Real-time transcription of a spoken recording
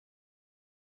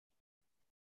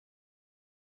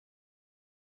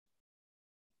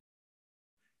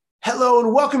Hello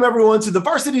and welcome everyone to the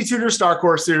Varsity Tutors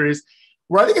StarCourse series,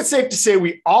 where I think it's safe to say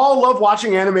we all love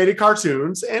watching animated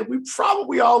cartoons and we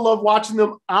probably all love watching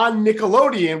them on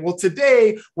Nickelodeon. Well,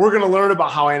 today we're going to learn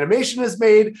about how animation is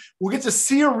made. We'll get to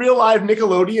see a real live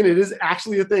Nickelodeon. It is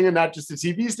actually a thing and not just a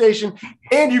TV station.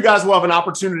 And you guys will have an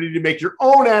opportunity to make your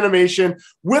own animation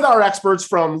with our experts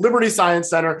from Liberty Science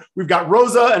Center. We've got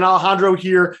Rosa and Alejandro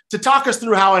here to talk us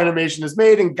through how animation is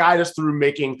made and guide us through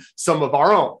making some of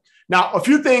our own. Now, a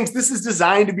few things. This is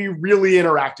designed to be really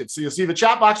interactive. So you'll see the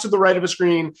chat box to the right of the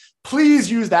screen. Please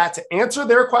use that to answer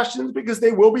their questions because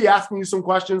they will be asking you some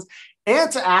questions and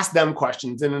to ask them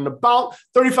questions. And in about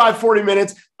 35, 40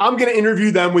 minutes, I'm going to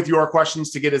interview them with your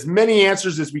questions to get as many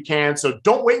answers as we can. So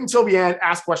don't wait until the end.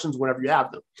 Ask questions whenever you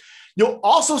have them. You'll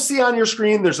also see on your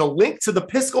screen, there's a link to the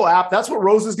Piskel app. That's what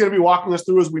Rose is going to be walking us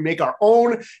through as we make our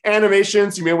own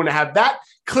animations. You may want to have that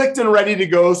clicked and ready to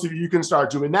go so you can start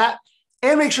doing that.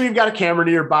 And make sure you've got a camera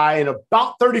nearby. In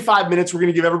about 35 minutes, we're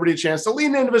going to give everybody a chance to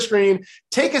lean into the screen,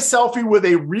 take a selfie with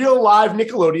a real live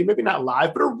Nickelodeon, maybe not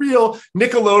live, but a real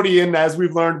Nickelodeon, as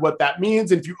we've learned what that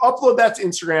means. And if you upload that to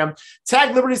Instagram,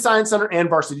 tag Liberty Science Center and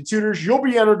Varsity Tutors, you'll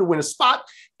be entered to win a spot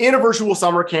in a virtual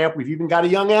summer camp. We've even got a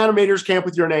young animators camp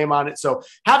with your name on it. So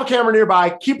have a camera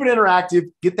nearby, keep it interactive,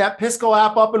 get that Piskel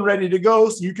app up and ready to go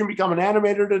so you can become an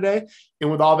animator today. And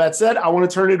with all that said, I want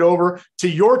to turn it over to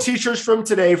your teachers from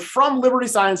today from Liberty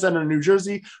Science Center in New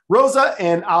Jersey, Rosa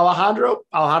and Alejandro.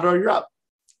 Alejandro, you're up.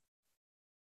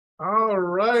 All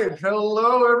right.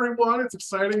 Hello, everyone. It's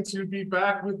exciting to be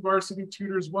back with Varsity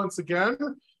Tutors once again.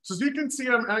 So as you can see,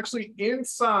 I'm actually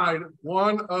inside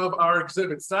one of our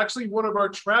exhibits. It's actually one of our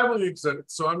traveling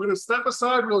exhibits. So I'm going to step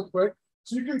aside real quick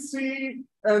so you can see,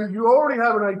 and you already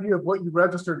have an idea of what you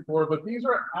registered for, but these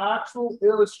are actual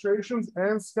illustrations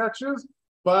and sketches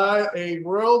by a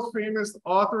world famous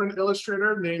author and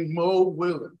illustrator named Mo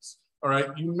Willems. All right,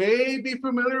 you may be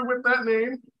familiar with that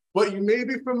name, but you may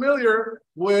be familiar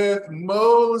with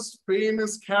Mo's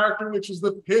famous character, which is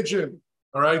the pigeon.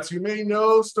 All right, so you may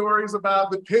know stories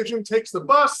about the pigeon takes the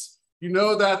bus. You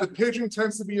know that the pigeon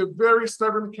tends to be a very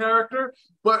stubborn character,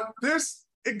 but this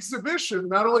exhibition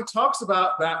not only talks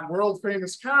about that world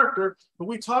famous character, but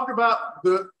we talk about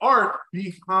the art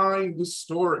behind the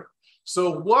story.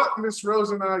 So what Miss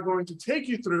Rose and I are going to take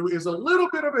you through is a little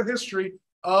bit of a history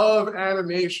of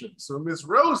animation. So Miss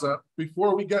Rosa,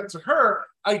 before we get to her,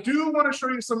 I do want to show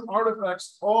you some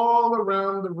artifacts all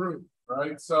around the room.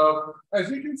 Right, so as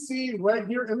you can see right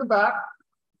here in the back,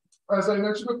 as I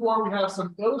mentioned before, we have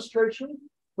some illustration,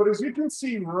 but as you can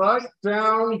see right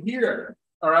down here,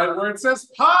 all right, where it says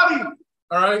potty,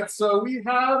 all right, so we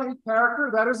have a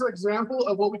character that is an example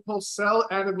of what we call cell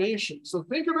animation. So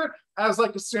think of it as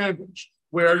like a sandwich,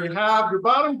 where you have your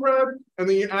bottom bread and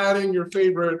then you add in your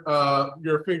favorite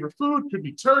food. Could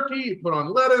be turkey, you put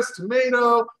on lettuce,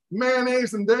 tomato,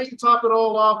 mayonnaise, and then you top it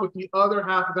all off with the other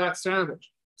half of that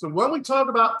sandwich. So when we talk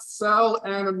about cell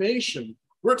animation,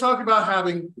 we're talking about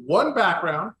having one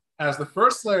background as the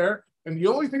first layer, and the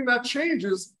only thing that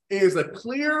changes is a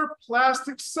clear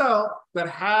plastic cell that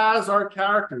has our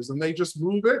characters, and they just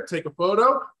move it, take a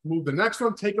photo, move the next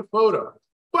one, take a photo.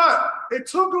 But it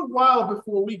took a while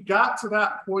before we got to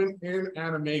that point in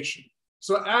animation.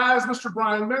 So as Mr.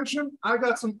 Brian mentioned, I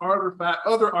got some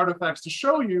other artifacts to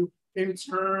show you in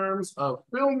terms of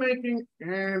filmmaking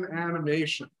and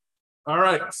animation. All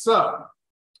right, so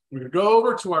we're going to go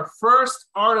over to our first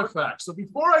artifact. So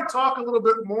before I talk a little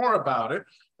bit more about it,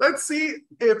 let's see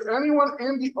if anyone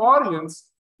in the audience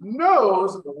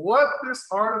knows what this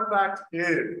artifact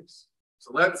is. So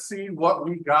let's see what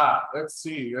we got. Let's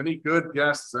see, any good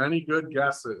guesses, any good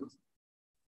guesses?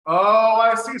 Oh,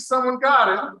 I see someone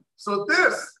got it. So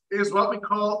this is what we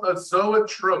call a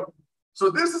zoetrope.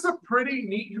 So this is a pretty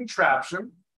neat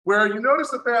contraption where you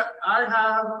notice that I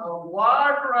have a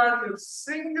wide variety of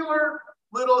singular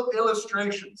little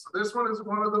illustrations. So this one is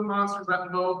one of the monsters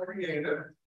that Mo created.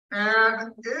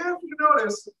 And if you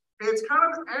notice, it's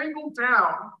kind of angled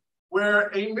down where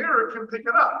a mirror can pick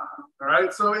it up. All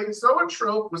right, so a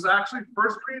zoetrope was actually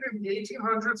first created in the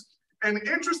 1800s. And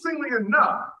interestingly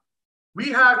enough, we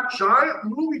had giant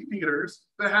movie theaters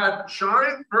that had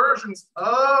giant versions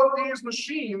of these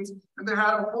machines, and they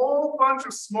had a whole bunch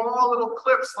of small little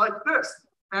clips like this.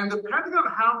 And depending on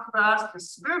how fast you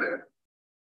spin it,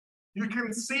 you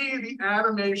can see the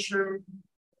animation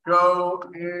go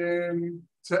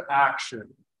into action.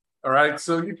 All right,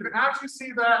 so you can actually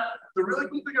see that. The really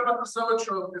cool thing about the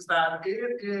zoetrope is that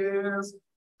it is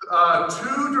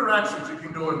two directions. You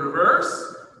can go in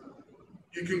reverse,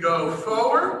 you can go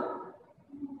forward,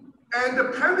 And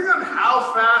depending on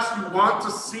how fast you want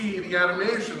to see the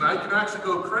animation, I can actually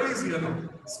go crazy and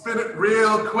spin it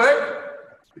real quick.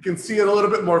 You can see it a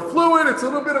little bit more fluid. It's a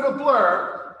little bit of a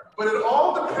blur, but it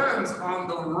all depends on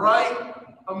the right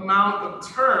amount of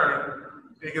turn.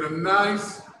 You get a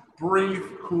nice, brief,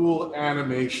 cool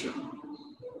animation.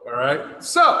 All right,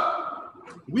 so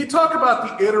we talk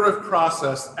about the iterative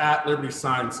process at Liberty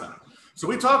Science Center. So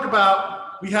we talk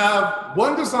about, we have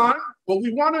one design, but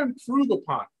we want to improve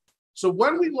upon it. So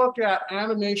when we look at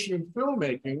animation and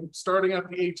filmmaking, starting at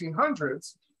the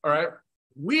 1800s, all right,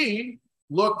 we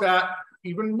looked at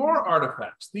even more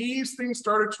artifacts. These things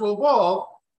started to evolve,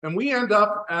 and we end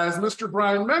up, as Mr.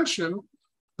 Bryan mentioned,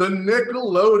 the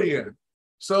Nickelodeon.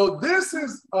 So this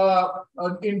is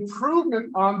an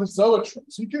improvement on the Zoetron.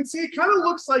 So you can see it kind of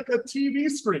looks like a TV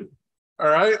screen, all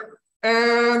right?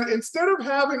 And instead of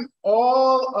having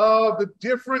all of the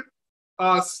different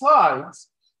slides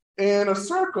in a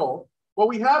circle, what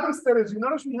we have instead is, you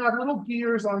notice we have little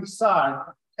gears on the side,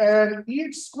 and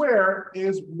each square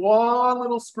is one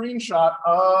little screenshot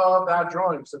of that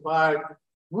drawing. So if I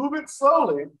move it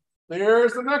slowly,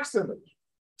 there's the next image.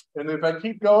 And if I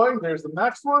keep going, there's the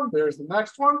next one, there's the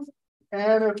next one.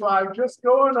 And if I just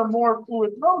go in a more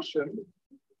fluid motion,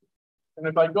 and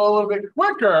if I go a little bit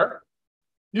quicker,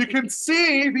 you can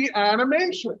see the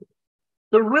animation.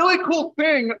 The really cool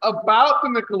thing about the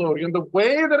Nickelodeon, the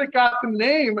way that it got the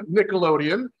name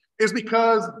Nickelodeon, is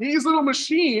because these little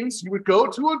machines, you would go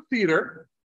to a theater,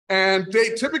 and they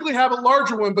typically have a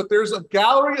larger one, but there's a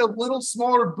gallery of little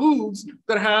smaller booths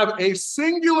that have a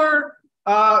singular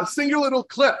little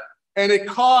clip, and it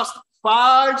costs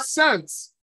 5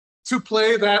 cents to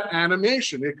play that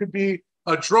animation. It could be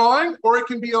a drawing, or it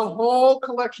can be a whole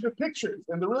collection of pictures.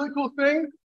 And the really cool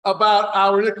thing about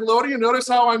our Nickelodeon, notice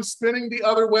how I'm spinning the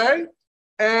other way,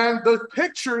 and the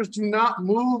pictures do not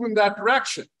move in that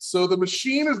direction. So the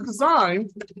machine is designed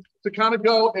to kind of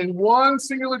go in one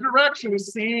singular direction to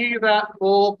see that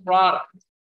full product.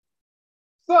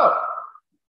 So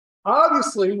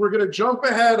obviously, we're going to jump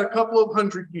ahead a couple of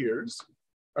hundred years,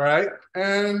 all right?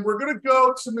 And we're going to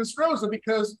go to Ms. Rosa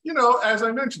because, you know, as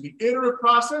I mentioned, the iterative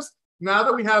process, now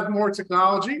that we have more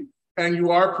technology, and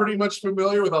you are pretty much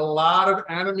familiar with a lot of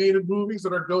animated movies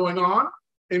that are going on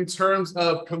in terms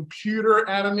of computer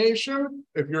animation.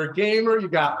 If you're a gamer, you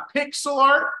got pixel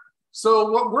art.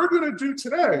 So what we're going to do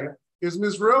today is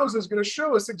Ms. Rosa is going to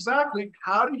show us exactly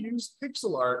how to use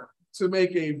pixel art to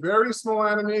make a very small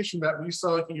animation that we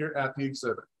saw here at the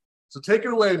exhibit. So take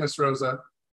it away, Ms. Rosa.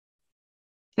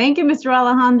 Thank you, Mr.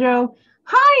 Alejandro.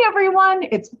 Hi, everyone.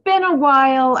 It's been a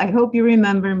while. I hope you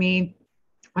remember me.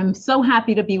 I'm so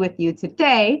happy to be with you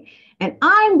today, and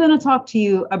I'm going to talk to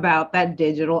you about that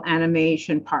digital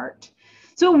animation part.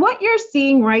 So what you're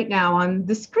seeing right now on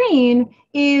the screen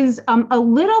is a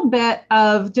little bit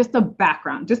of just a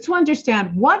background, just to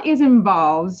understand what is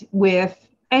involved with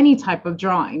any type of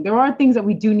drawing. There are things that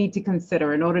we do need to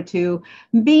consider in order to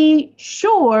be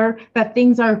sure that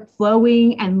things are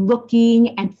flowing and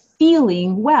looking and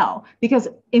feeling well. Because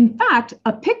in fact,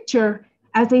 a picture,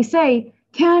 as they say,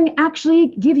 can actually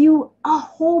give you a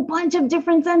whole bunch of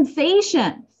different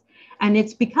sensations. And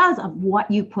it's because of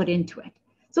what you put into it.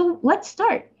 So let's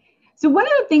start. So one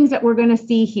of the things that we're going to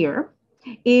see here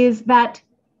is that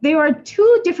there are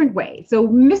two different ways. So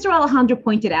Mr. Alejandro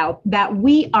pointed out that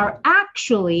we are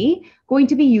actually going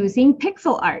to be using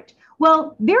pixel art.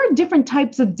 Well, there are different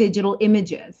types of digital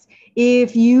images.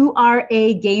 If you are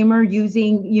a gamer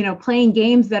using, playing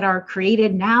games that are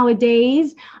created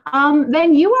nowadays,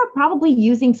 then you are probably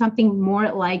using something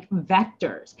more like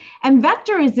vectors. And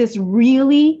vector is this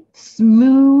really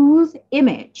smooth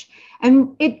image.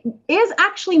 And it is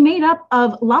actually made up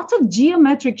of lots of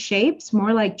geometric shapes,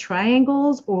 more like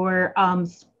triangles or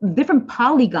different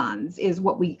polygons is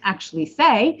what we actually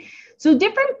say. So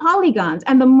different polygons,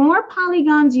 and the more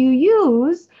polygons you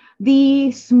use,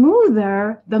 the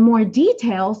smoother, the more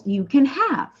details you can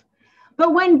have.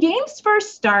 But when games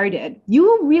first started,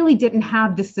 you really didn't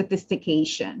have the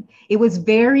sophistication. It was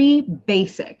very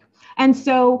basic. And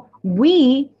so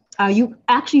you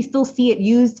actually still see it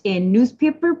used in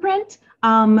newspaper print.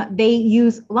 They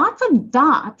use lots of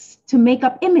dots to make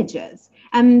up images.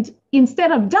 And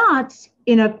instead of dots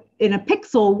in a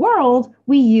pixel world,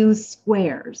 we use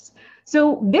squares.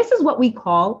 So this is what we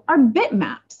call our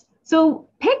bitmaps. So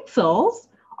pixels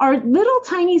are little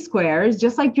tiny squares,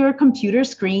 just like your computer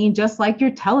screen, just like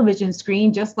your television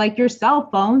screen, just like your cell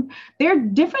phone. They're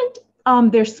different,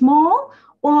 they're small,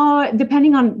 or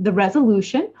depending on the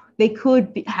resolution, they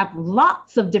could have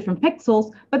lots of different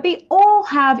pixels, but they all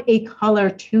have a color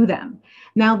to them.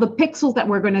 Now, the pixels that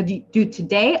we're going to do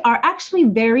today are actually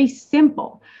very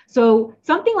simple. So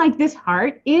something like this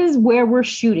heart is where we're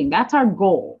shooting. That's our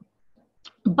goal.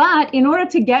 But in order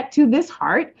to get to this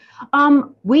heart,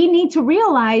 we need to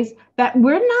realize that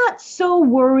we're not so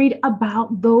worried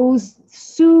about those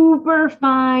super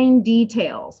fine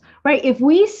details, right? If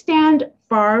we stand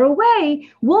far away,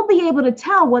 we'll be able to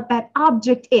tell what that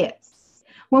object is.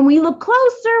 When we look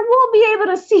closer, we'll be able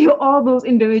to see all those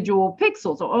individual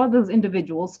pixels or all those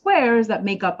individual squares that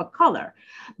make up a color.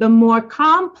 The more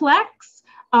complex,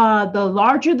 the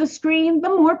larger the screen, the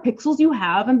more pixels you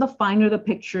have and the finer the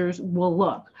pictures will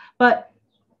look. But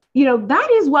that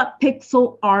is what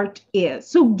pixel art is.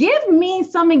 So give me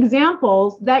some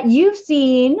examples that you've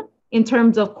seen in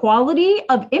terms of quality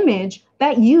of image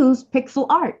that use pixel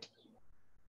art.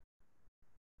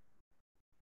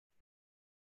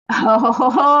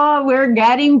 Oh, we're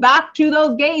getting back to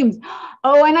those games.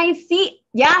 Oh, and I see,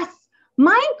 yes,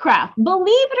 Minecraft.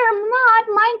 Believe it or not,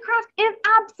 Minecraft is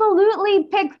absolutely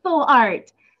pixel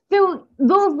art. So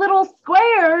those little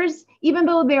squares, even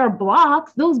though they are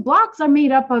blocks, those blocks are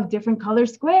made up of different color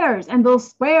squares. And those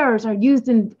squares are used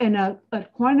in a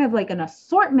kind of like an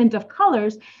assortment of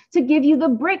colors to give you the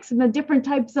bricks and the different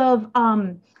types of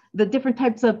objects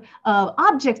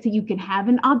that you can have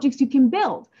and objects you can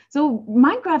build. So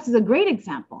Minecraft is a great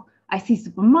example. I see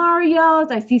Super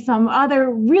Mario's, I see some other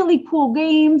really cool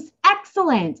games.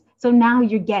 Excellent. So now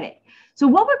you get it. So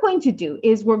what we're going to do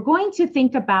is we're going to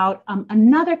think about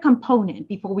another component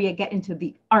before we get into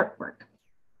the artwork.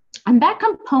 And that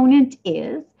component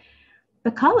is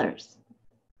the colors.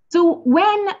 So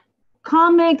when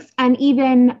comics and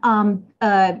even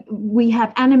we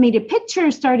have animated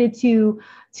pictures started to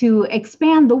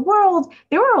expand the world,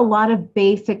 there were a lot of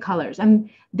basic colors and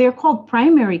they're called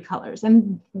primary colors.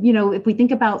 And, if we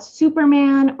think about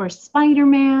Superman or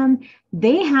Spider-Man,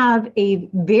 they have a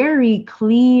very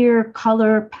clear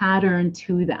color pattern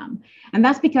to them. And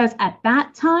that's because at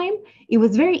that time, it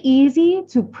was very easy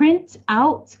to print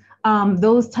out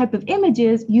those type of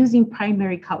images using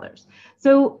primary colors.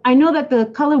 So I know that the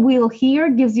color wheel here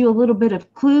gives you a little bit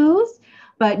of clues,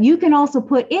 but you can also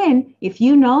put in, if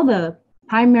you know the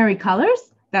primary colors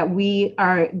that we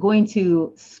are going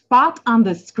to spot on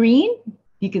the screen,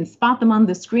 you can spot them on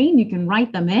the screen, you can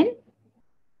write them in.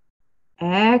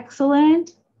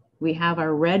 Excellent. We have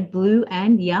our red, blue,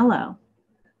 and yellow.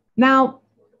 Now,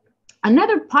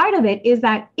 another part of it is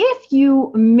that if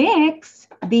you mix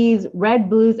these red,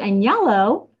 blues, and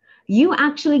yellow, you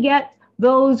actually get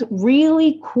those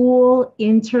really cool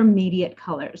intermediate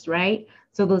colors, right?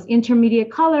 So those intermediate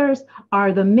colors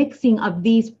are the mixing of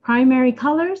these primary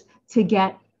colors to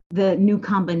get the new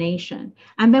combination.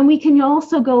 And then we can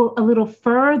also go a little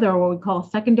further, what we call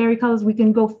secondary colors. We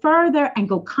can go further and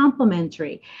go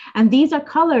complementary. And these are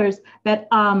colors that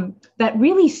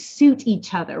really suit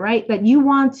each other, right? That you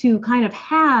want to kind of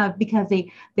have because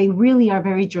they really are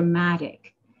very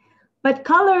dramatic. But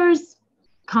colors,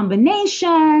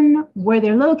 combination, where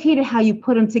they're located, how you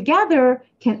put them together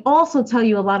can also tell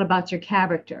you a lot about your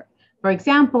character. For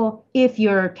example, if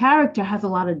your character has a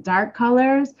lot of dark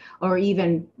colors or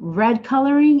even red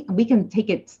coloring, we can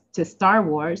take it to Star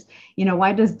Wars.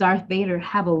 Why does Darth Vader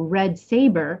have a red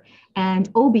saber and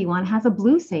Obi-Wan has a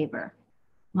blue saber?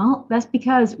 Well, that's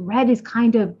because red is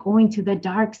kind of going to the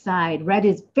dark side. Red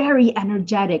is very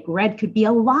energetic. Red could be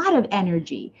a lot of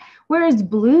energy, whereas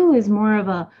blue is more of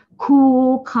a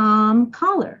cool, calm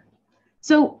color.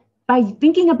 So by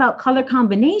thinking about color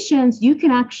combinations, you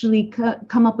can actually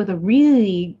come up with a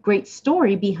really great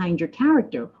story behind your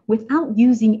character without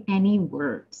using any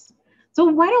words. So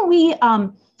why don't we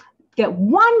get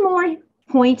one more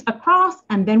point across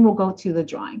and then we'll go to the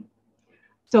drawing.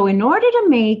 So in order to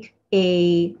make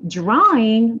a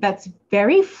drawing that's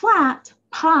very flat,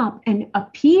 pop, and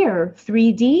appear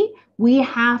 3D, we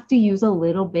have to use a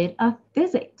little bit of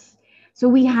physics. So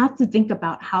we have to think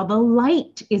about how the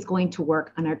light is going to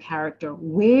work on our character.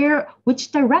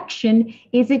 Which direction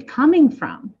is it coming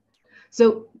from?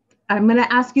 So I'm going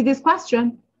to ask you this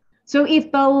question. So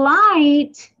if the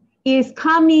light is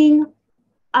coming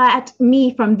at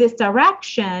me from this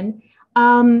direction,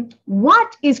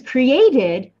 what is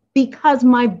created because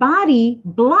my body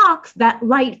blocks that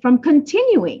light from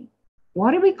continuing?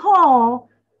 What do we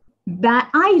call that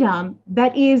item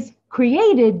that is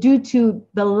created due to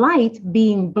the light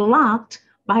being blocked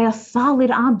by a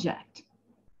solid object?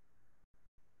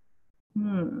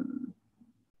 You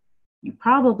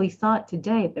probably saw it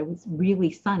today if it was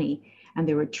really sunny and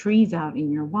there were trees out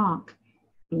in your walk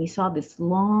and you saw this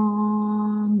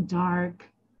long, dark,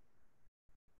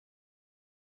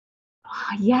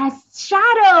 yes,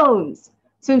 shadows.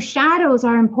 So shadows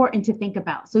are important to think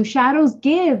about. So shadows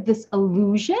give this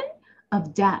illusion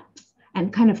of depth.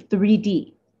 and kind of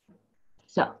 3D.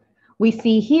 So we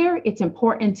see here, it's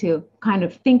important to kind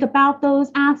of think about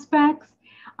those aspects.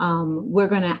 We're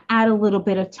going to add a little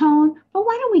bit of tone, but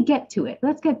why don't we get to it?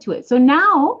 Let's get to it. So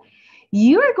now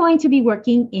you're going to be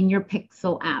working in your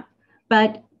Piskel app,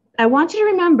 but I want you to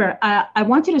remember, I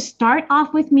want you to start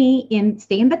off with me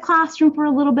stay in the classroom for a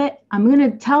little bit. I'm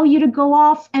going to tell you to go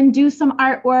off and do some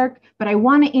artwork, but I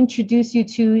want to introduce you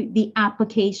to the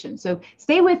application. So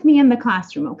stay with me in the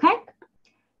classroom, okay?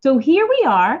 So here we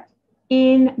are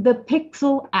in the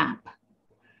Piskel app.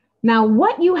 Now,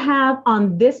 what you have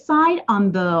on this side,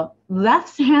 on the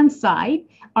left-hand side,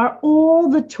 are all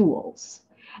the tools.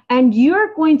 And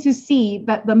you're going to see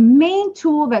that the main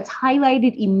tool that's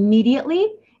highlighted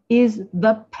immediately is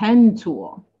the pen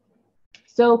tool.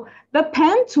 So the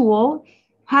pen tool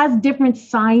has different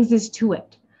sizes to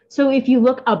it. So if you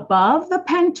look above the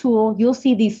pen tool, you'll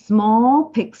see these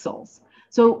small pixels.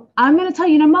 So I'm going to tell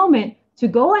you in a moment to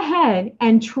go ahead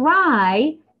and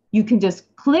try. You can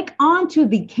just click onto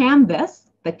the canvas.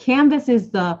 The canvas is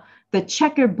the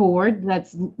checkerboard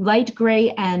that's light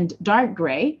gray and dark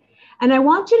gray. And I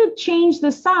want you to change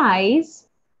the size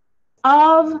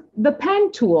of the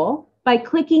pen tool by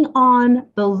clicking on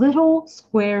the little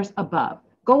squares above.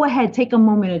 Go ahead, take a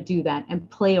moment to do that and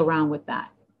play around with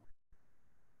that.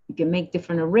 You can make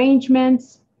different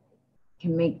arrangements, you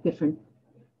can make different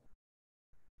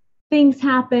things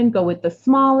happen. Go with the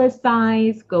smallest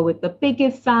size, go with the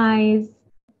biggest size.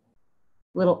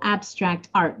 Little abstract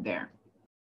art there.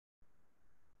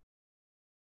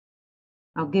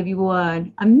 I'll give you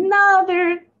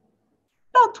another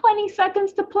about 20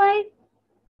 seconds to play.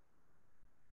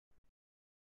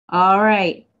 All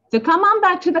right, so come on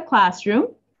back to the classroom.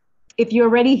 If you're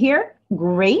already here,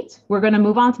 great. We're going to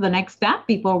move on to the next step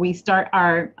before we start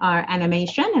our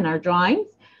animation and our drawings.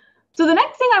 So the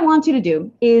next thing I want you to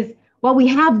do is, well, we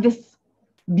have this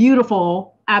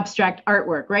beautiful abstract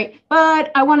artwork, right?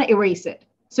 But I want to erase it.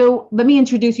 So let me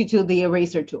introduce you to the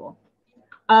eraser tool.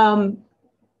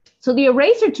 So the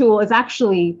eraser tool is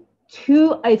actually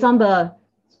it's on the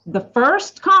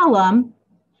first column,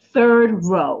 third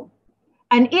row.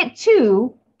 And it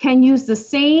too can use the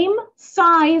same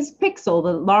size pixel,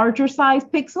 the larger size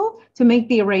pixel, to make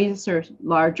the eraser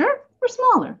larger or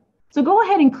smaller. So go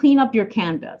ahead and clean up your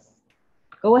canvas.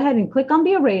 Go ahead and click on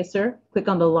the eraser, click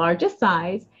on the largest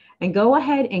size, and go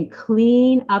ahead and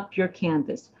clean up your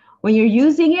canvas. When you're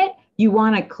using it, you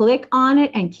want to click on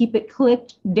it and keep it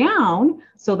clicked down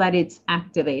so that it's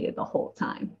activated the whole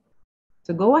time.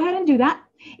 So go ahead and do that.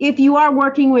 If you are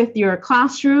working with your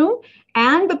classroom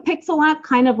and the Piskel app,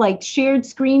 kind of like shared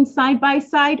screen side by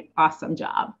side, awesome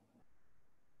job.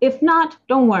 If not,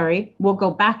 don't worry, we'll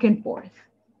go back and forth.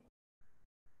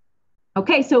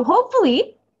 Okay, so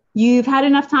hopefully you've had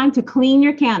enough time to clean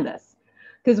your canvas,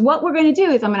 because what we're going to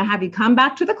do is I'm going to have you come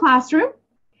back to the classroom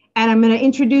and I'm going to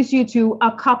introduce you to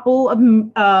a couple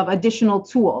of additional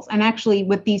tools. And actually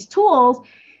with these tools,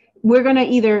 we're going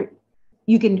to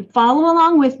you can follow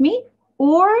along with me,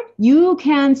 or you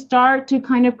can start to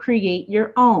kind of create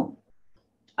your own.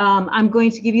 I'm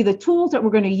going to give you the tools that we're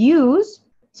going to use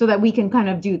so that we can kind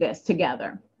of do this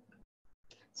together.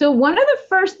 So one of the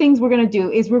first things we're going to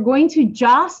do is we're going to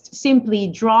just simply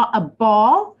draw a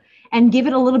ball and give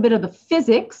it a little bit of the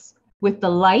physics with the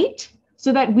light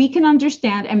so that we can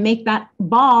understand and make that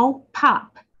ball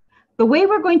pop. The way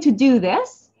we're going to do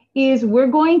this is we're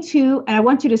going to, and I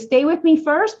want you to stay with me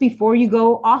first before you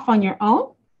go off on your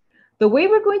own. The way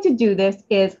we're going to do this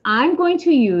is I'm going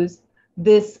to use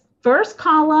this first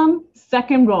column,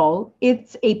 second row.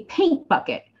 It's a paint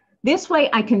bucket. This way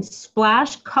I can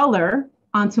splash color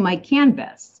onto my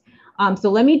canvas.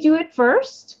 So let me do it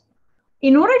first.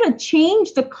 In order to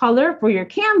change the color for your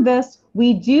canvas,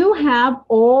 we do have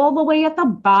all the way at the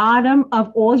bottom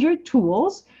of all your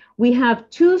tools, we have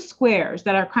two squares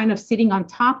that are kind of sitting on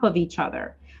top of each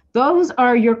other. Those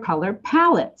are your color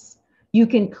palettes. You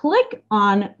can click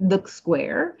on the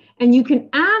square and you can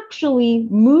actually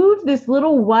move this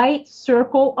little white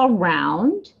circle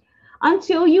around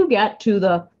until you get to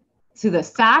the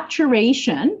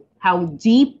saturation, how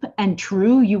deep and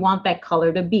true you want that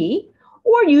color to be.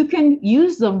 Or you can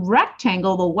use the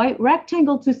rectangle, the white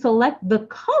rectangle, to select the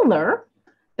color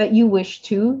that you wish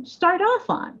to start off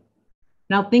on.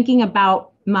 Now, thinking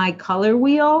about my color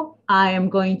wheel, I am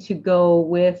going to go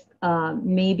with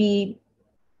maybe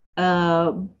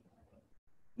blue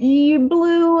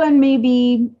and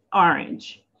maybe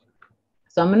orange.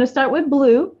 So I'm going to start with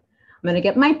blue. I'm going to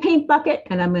get my paint bucket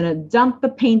and I'm going to dump the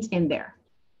paint in there.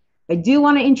 I do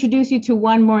want to introduce you to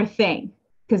one more thing,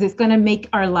 because it's going to make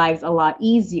our lives a lot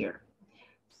easier.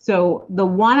 So the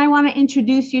one I want to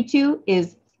introduce you to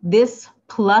is this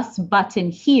plus button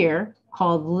here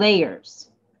called layers.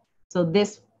 So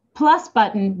this plus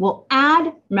button will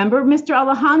add, remember Mr.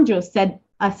 Alejandro said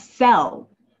a cell.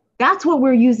 That's what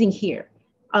we're using here.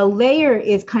 A layer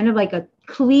is kind of like a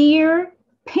clear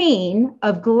pane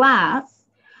of glass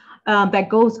that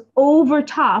goes over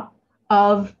top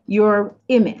of your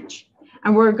image.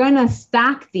 And we're gonna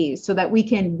stack these so that we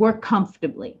can work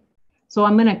comfortably. So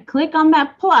I'm gonna click on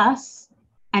that plus,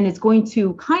 and it's going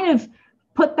to kind of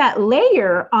put that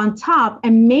layer on top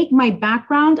and make my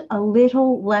background a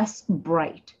little less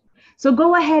bright. So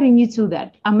go ahead and you do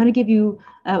that. I'm gonna give you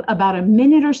about a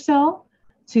minute or so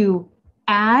to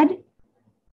add,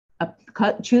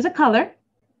 choose a color,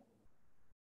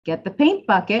 get the paint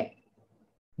bucket,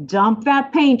 dump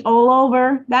that paint all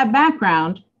over that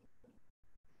background,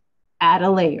 add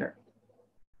a layer.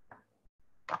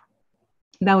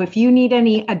 Now, if you need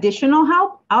any additional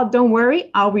help, don't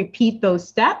worry, I'll repeat those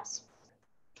steps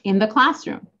in the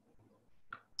classroom.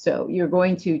 So you're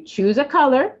going to choose a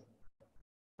color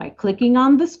by clicking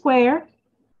on the square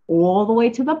all the way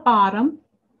to the bottom,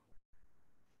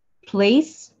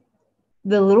 place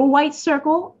the little white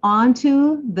circle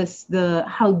onto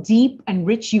how deep and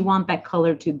rich you want that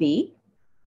color to be.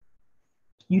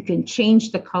 You can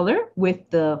change the color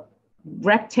with the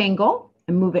rectangle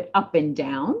and move it up and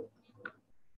down.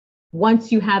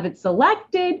 Once you have it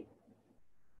selected,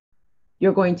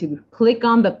 you're going to click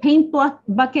on the paint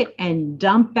bucket and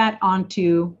dump that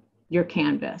onto your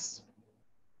canvas.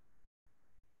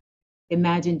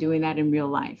 Imagine doing that in real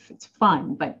life. It's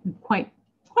fun, but quite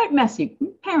messy.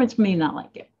 Parents may not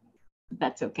like it, but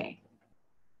that's okay.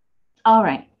 All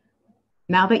right,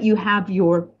 now that you have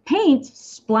your paint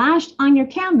splashed on your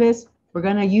canvas, we're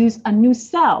gonna use a new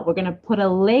cell. We're gonna put a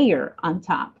layer on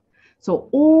top. So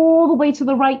all the way to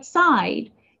the right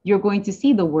side, you're going to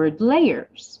see the word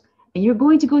layers. And you're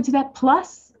going to go to that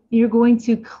plus, and you're going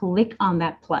to click on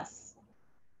that plus.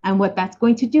 And what that's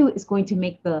going to do is going to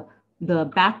make the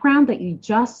background that you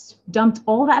just dumped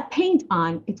all that paint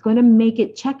on, it's going to make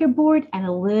it checkerboard and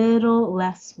a little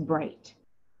less bright.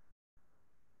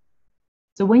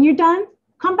 So when you're done,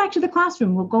 come back to the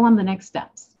classroom. We'll go on the next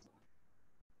steps.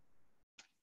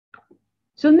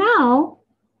 So now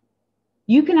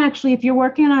you can actually, if you're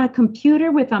working on a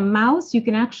computer with a mouse, you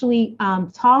can actually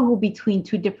toggle between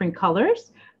two different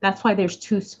colors. That's why there's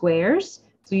two squares.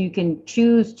 So you can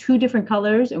choose two different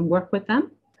colors and work with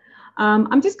them.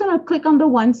 I'm just going to click on the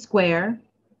one square.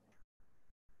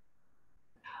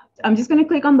 I'm just going to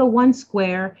click on the one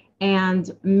square and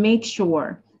make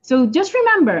sure. So just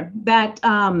remember that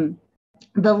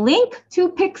the link to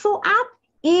Piskel app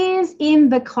is in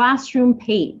the classroom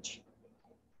page.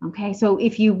 Okay, so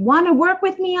if you want to work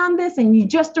with me on this and you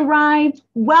just arrived,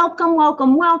 welcome,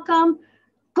 welcome, welcome.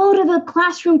 Go to the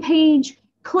classroom page,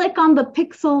 click on the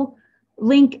Piskel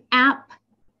link app,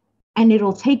 and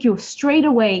it'll take you straight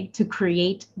away to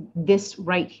create this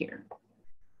right here.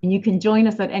 And you can join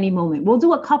us at any moment. We'll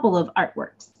do a couple of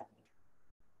artworks.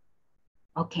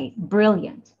 Okay,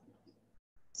 brilliant.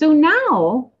 So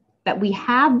now that we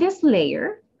have this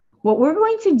layer, what we're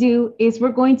going to do is we're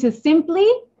going to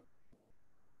simply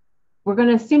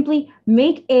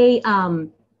make a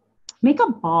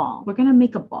ball. We're going to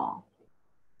make a ball.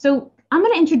 So I'm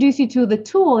going to introduce you to the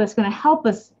tool that's going to help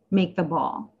us make the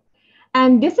ball.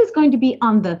 And this is going to be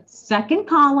on the second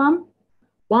column,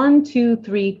 1, 2,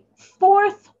 3,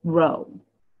 4th row.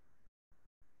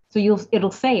 So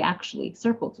it'll say actually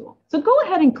circle tool. So go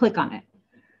ahead and click on it.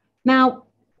 Now,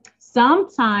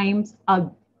 sometimes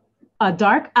a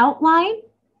dark outline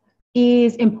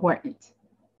is important.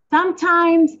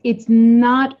 Sometimes it's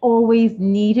not always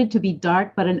needed to be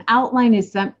dark, but an outline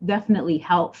is definitely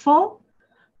helpful.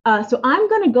 So I'm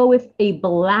going to go with a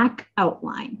black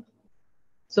outline.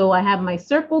 So I have my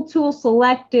circle tool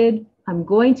selected. I'm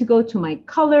going to go to my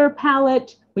color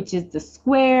palette, which is the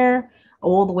square,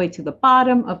 all the way to the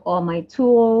bottom of all my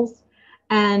tools.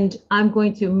 And I'm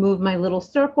going to move my little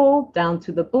circle down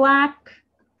to the black.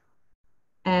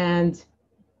 And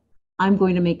I'm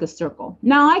going to make a circle.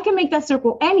 Now I can make that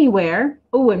circle anywhere.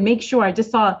 Oh, and make sure, I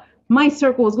just saw my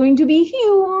circle is going to be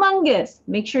humongous.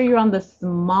 Make sure you're on the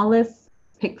smallest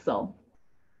pixel.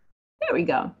 There we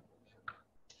go.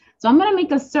 So I'm going to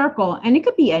make a circle, and it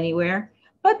could be anywhere,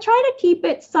 but try to keep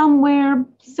it somewhere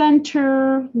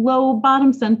center, low,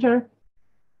 bottom center.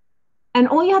 And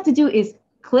all you have to do is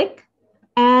click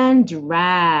and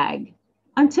drag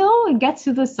until it gets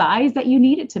to the size that you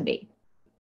need it to be.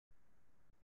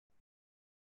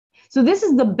 So this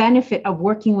is the benefit of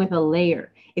working with a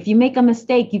layer. If you make a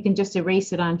mistake, you can just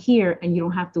erase it on here and you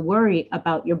don't have to worry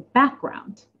about your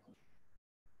background.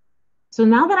 So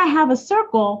now that I have a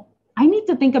circle, I need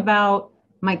to think about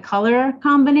my color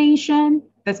combination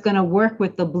that's going to work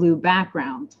with the blue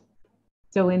background.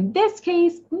 So in this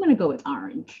case, I'm going to go with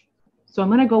orange. So I'm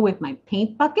going to go with my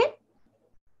paint bucket.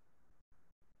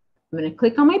 I'm going to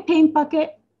click on my paint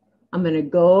bucket. I'm going to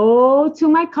go to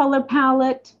my color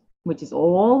palette, which is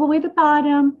all the way at the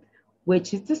bottom,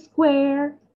 which is the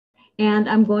square. And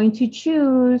I'm going to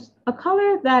choose a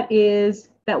color that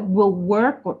will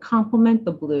work or complement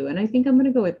the blue. And I think I'm going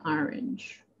to go with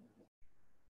orange.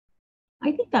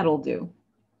 I think that'll do.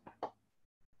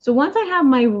 So once I have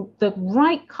the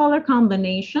right color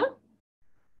combination,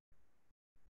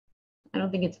 I don't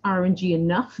think it's orangey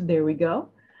enough. There we go.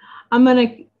 I'm going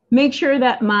to make sure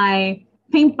that my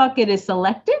paint bucket is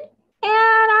selected,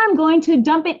 and I'm going to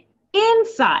dump it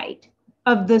inside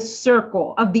of the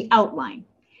circle of the outline.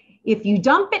 If you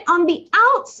dump it on the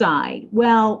outside,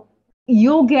 well,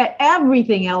 you'll get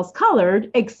everything else colored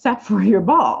except for your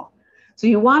ball. So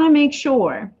you want to make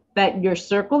sure that your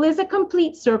circle is a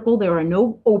complete circle. There are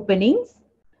no openings,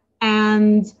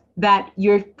 and that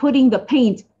you're putting the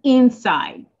paint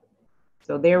inside.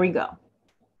 So there we go.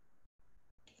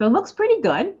 So it looks pretty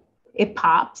good. It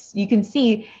pops. You can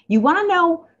see, you want to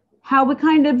know how it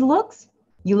kind of looks?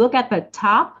 You look at the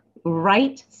top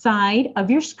right side of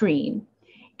your screen,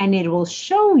 and it will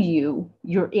show you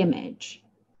your image.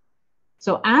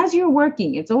 So as you're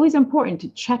working, it's always important to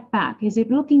check back. Is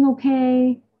it looking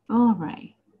okay? All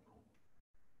right.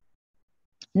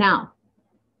 Now,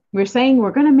 we're saying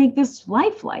we're going to make this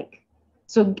lifelike.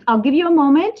 So I'll give you a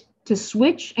moment to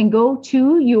switch and go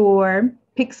to your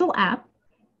Piskel app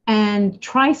and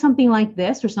try something like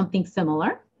this or something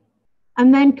similar,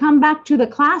 and then come back to the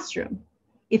classroom.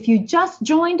 If you just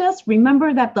joined us,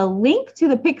 remember that the link to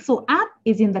the Piskel app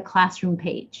is in the classroom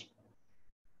page.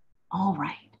 All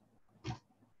right.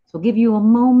 So I'll give you a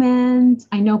moment.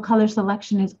 I know color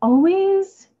selection is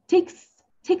always takes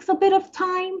a bit of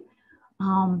time,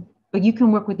 but you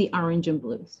can work with the orange and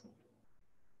blues.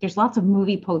 There's lots of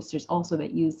movie posters also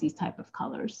that use these type of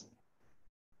colors.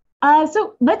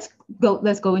 So let's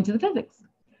go into the physics.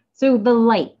 So the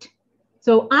light.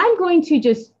 So I'm going to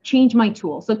just change my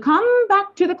tool. So come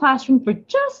back to the classroom for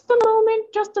just a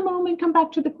moment, come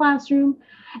back to the classroom.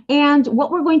 And what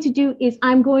we're going to do is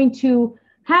I'm going to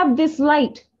have this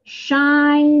light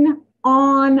shine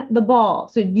on the ball.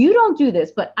 So you don't do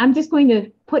this, but I'm just going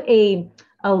to put a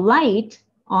light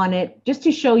on it just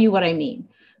to show you what I mean.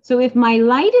 So if my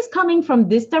light is coming from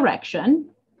this direction,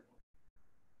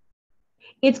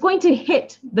 it's going to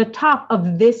hit the top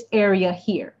of this area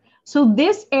here. So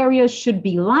this area should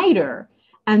be lighter,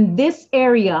 and this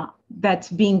area that's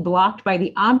being blocked by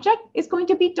the object is going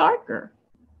to be darker.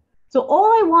 So all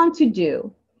I want to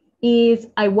do is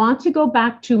I want to go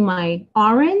back to my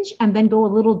orange and then go a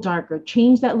little darker,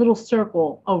 change that little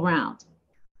circle around.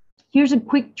 Here's a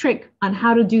quick trick on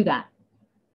how to do that.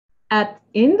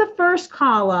 In the first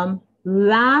column,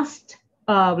 last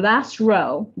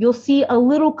row, you'll see a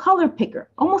little color picker,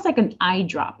 almost like an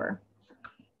eyedropper.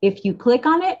 If you click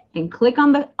on it and click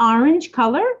on the orange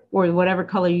color or whatever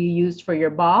color you used for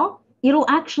your ball, it'll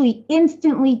actually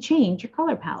instantly change your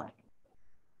color palette.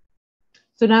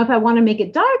 So now if I want to make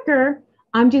it darker,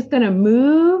 I'm just going to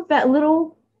move that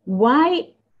little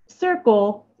white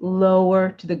circle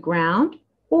lower to the ground,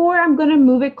 or I'm going to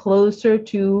move it closer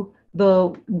to the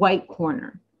white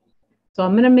corner. So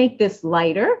I'm going to make this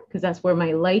lighter because that's where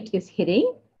my light is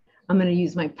hitting. I'm going to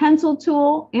use my pencil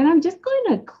tool, and I'm just going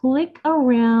to click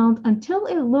around until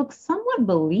it looks somewhat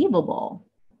believable.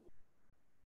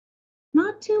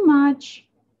 Not too much.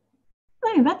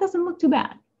 Hey, that doesn't look too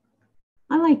bad.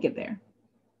 I like it there.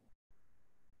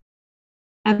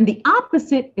 And the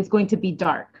opposite is going to be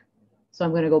dark. So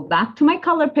I'm going to go back to my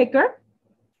color picker,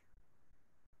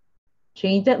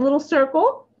 change that little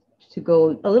circle to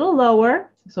go a little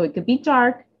lower so it could be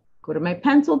dark, go to my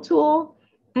pencil tool,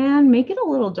 and make it a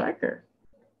little darker.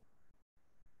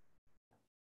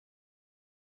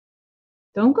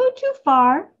 Don't go too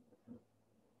far.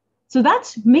 So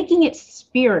that's making it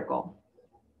spherical.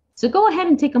 So go ahead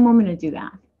and take a moment to do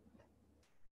that.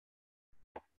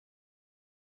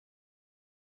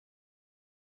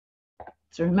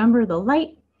 So remember the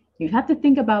light, you have to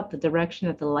think about the direction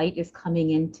that the light is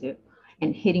coming into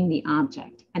and hitting the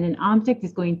object. And an object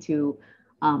is going to,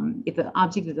 if the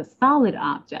object is a solid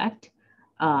object,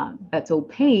 that's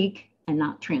opaque and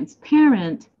not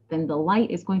transparent, then the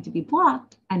light is going to be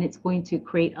blocked and it's going to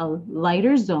create a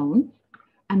lighter zone.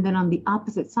 And then on the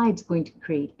opposite side, it's going to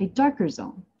create a darker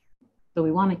zone. So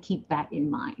we want to keep that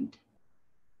in mind.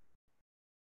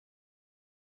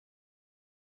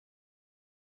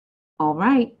 All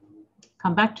right,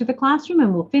 come back to the classroom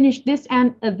and we'll finish this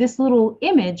and this little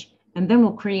image and then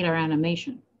we'll create our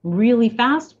animation really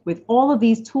fast with all of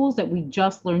these tools that we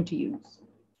just learned to use.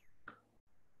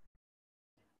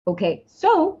 Okay,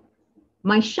 so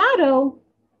my shadows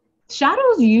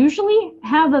usually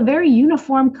have a very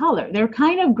uniform color. They're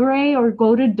kind of gray or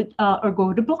go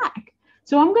to black.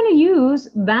 So I'm going to use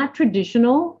that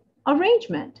traditional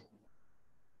arrangement.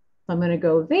 So I'm going to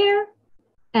go there,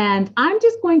 and I'm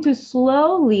just going to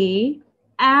slowly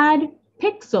add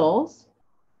pixels,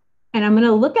 and I'm going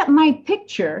to look at my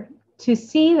picture to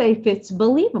see if it's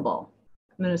believable.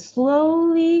 I'm going to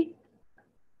slowly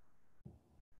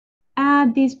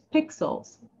add these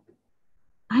pixels.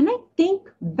 And I think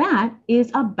that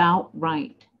is about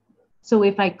right. So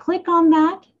if I click on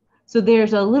that, so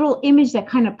there's a little image that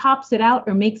kind of pops it out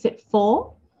or makes it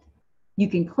full. You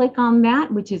can click on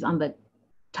that, which is on the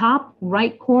top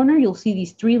right corner. You'll see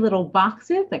these 3 little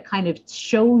boxes that kind of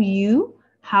show you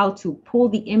how to pull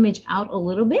the image out a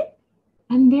little bit.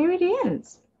 And there it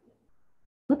is.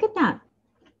 Look at that.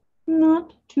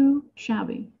 Not too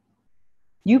shabby.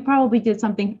 You probably did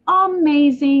something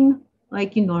amazing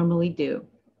like you normally do.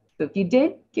 So if you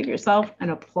did, give yourself an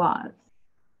applause.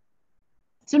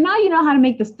 So now you know how to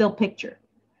make the still picture.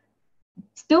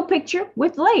 Still picture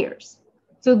with layers.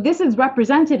 So this is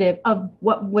representative of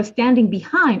what was standing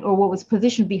behind or what was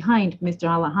positioned behind Mr.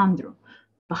 Alejandro.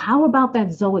 But how about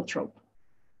that zoetrope?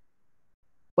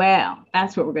 Well,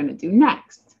 that's what we're going to do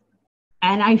next.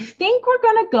 And I think we're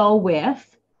going to go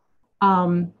with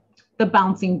the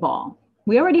bouncing ball.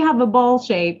 We already have a ball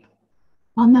shape.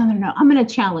 Well, no. I'm going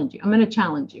to challenge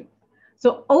you.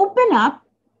 So open up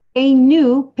a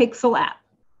new Pixel app.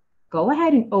 Go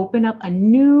ahead and open up a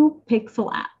new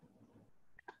Pixel app.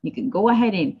 You can go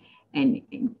ahead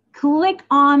and click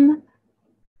on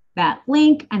that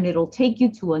link, and it'll take you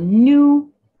to a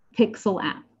new Pixel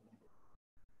app.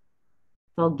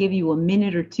 So I'll give you a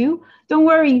minute or two. Don't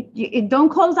worry, don't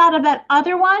close out of that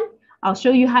other one. I'll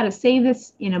show you how to save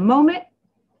this in a moment.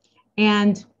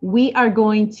 And we are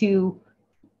going to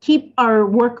keep our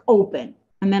work open,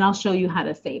 and then I'll show you how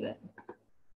to save it.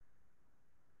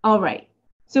 All right,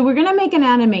 so we're gonna make an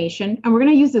animation, and we're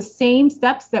gonna use the same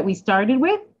steps that we started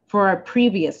with for our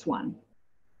previous one.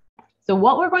 So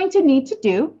what we're going to need to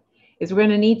do is we're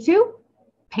gonna need to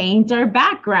paint our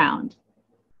background.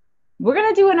 We're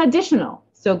gonna do an additional.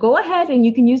 So go ahead and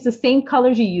you can use the same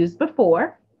colors you used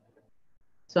before.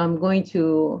 So I'm going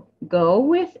to go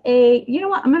with you know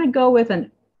what? I'm gonna go with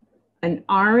an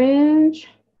orange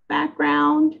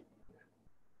background.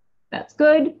 That's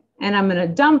good. And I'm gonna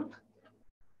dump.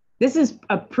 This is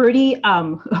a pretty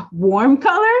warm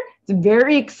color. It's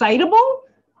very excitable.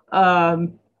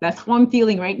 That's how I'm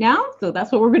feeling right now. So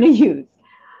that's what we're gonna use.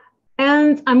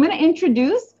 And I'm gonna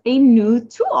introduce a new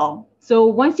tool. So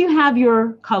once you have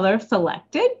your color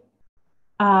selected,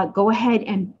 go ahead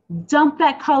and dump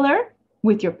that color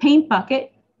with your paint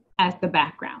bucket as the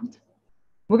background.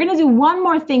 We're gonna do one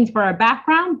more thing for our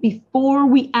background before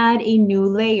we add a new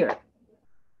layer.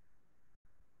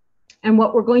 And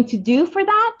what we're going to do for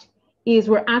that is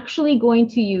we're actually going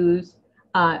to use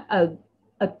a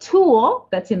tool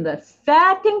that's in the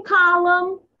second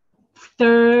column,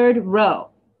 3rd row.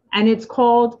 And it's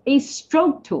called a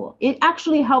stroke tool. It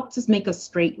actually helps us make a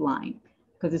straight line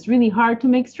because it's really hard to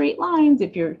make straight lines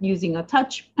if you're using a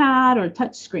touchpad or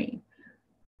touch screen.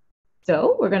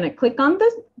 So we're gonna click on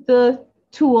the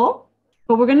tool,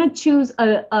 but we're gonna choose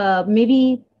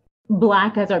maybe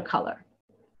black as our color.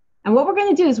 And what we're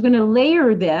gonna do is we're gonna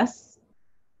layer this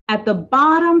at the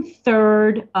bottom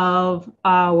 1/3 of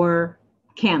our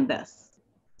canvas.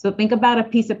 So think about a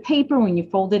piece of paper when you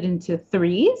fold it into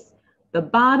 3s. The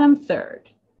bottom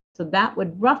 1/3. So that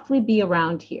would roughly be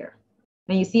around here.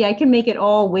 And you see, I can make it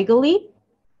all wiggly,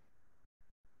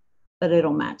 but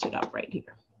it'll match it up right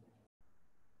here.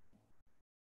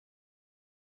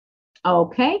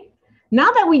 Okay,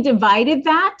 now that we divided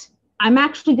that, I'm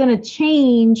actually gonna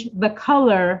change the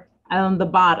color on the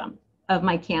bottom of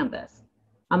my canvas.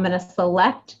 I'm gonna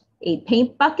select a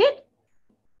paint bucket,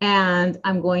 and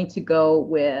I'm going to go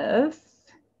with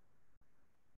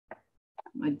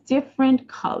a different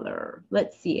color.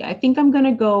 Let's see, I think I'm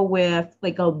gonna go with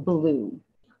like a blue.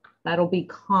 That'll be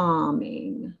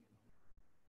calming.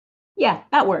 Yeah,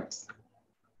 that works.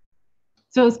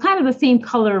 So it's kind of the same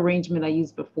color arrangement I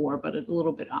used before, but a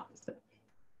little bit opposite.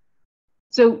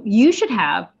 So you should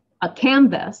have a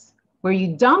canvas where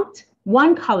you dumped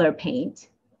one color paint,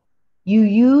 you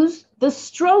use the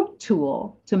stroke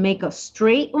tool to make a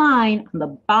straight line on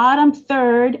the bottom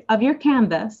 1/3 of your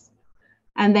canvas,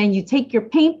 and then you take your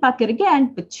paint bucket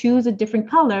again, but choose a different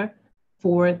color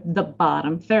for the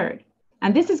bottom 1/3.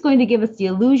 And this is going to give us the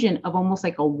illusion of almost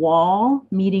like a wall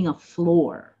meeting a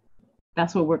floor.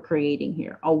 That's what we're creating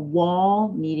here, a wall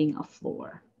meeting a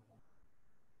floor.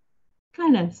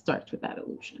 Kind of starts with that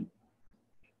illusion.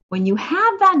 When you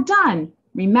have that done,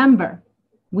 remember,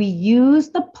 we use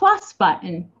the plus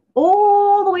button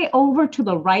all the way over to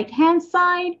the right-hand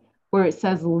side where it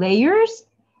says layers,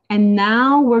 and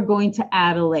now we're going to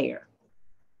add a layer.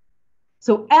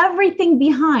 So everything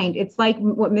behind, it's like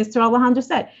what Mr. Alejandro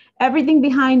said, everything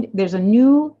behind, there's a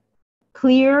new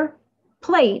clear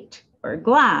plate or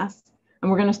glass, and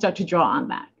we're going to start to draw on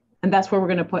that. And that's where we're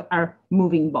going to put our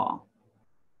moving ball.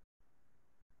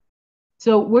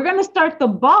 So we're going to start the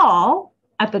ball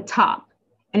at the top,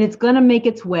 and it's going to make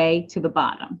its way to the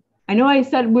bottom. I know I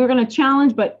said we're going to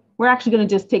challenge, but we're actually going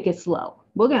to just take it slow.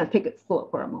 We're going to take it slow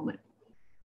for a moment.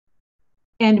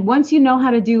 And once you know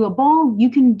how to do a ball, you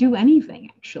can do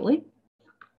anything, actually.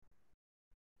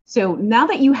 So now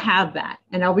that you have that,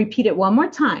 and I'll repeat it one more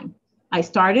time, I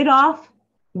started off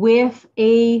with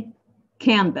a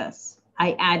canvas.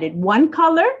 I added one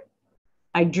color.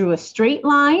 I drew a straight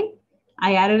line.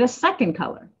 I added a second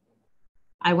color.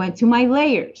 I went to my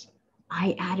layers.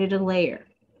 I added a layer.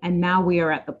 And now we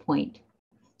are at the point.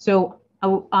 So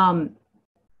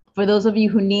for those of you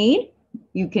who need,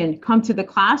 you can come to the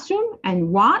classroom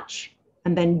and watch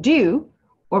and then do.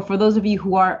 Or for those of you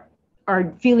who are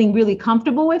feeling really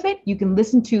comfortable with it, you can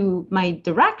listen to my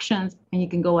directions and you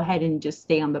can go ahead and just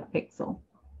stay on the pixel.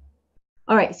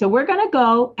 All right, so we're gonna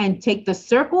go and take the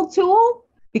circle tool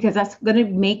because that's gonna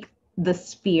make the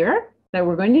sphere that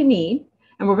we're going to need.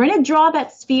 And we're gonna draw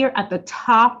that sphere at the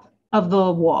top of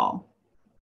the wall.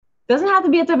 Doesn't have to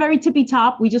be at the very tippy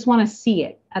top. We just wanna see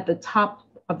it at the top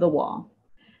of the wall.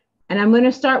 And I'm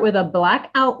gonna start with a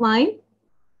black outline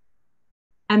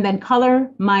and then color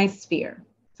my sphere.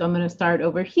 So I'm gonna start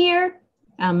over here.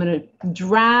 I'm gonna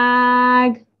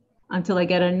drag until I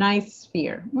get a nice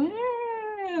sphere,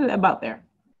 about there.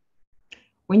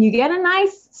 When you get a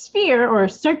nice sphere or a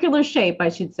circular shape, I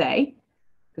should say,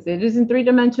 because it isn't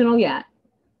three-dimensional yet,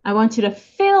 I want you to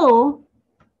fill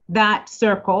that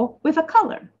circle with a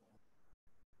color.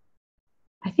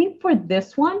 I think for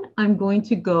this one, I'm going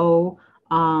to go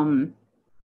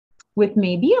with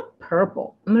maybe a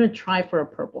purple. I'm going to try for a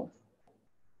purple,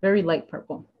 very light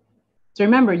purple. So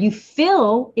remember, you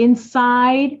fill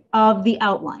inside of the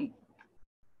outline,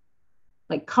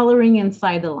 like coloring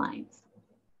inside the lines.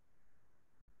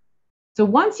 So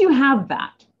once you have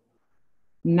that,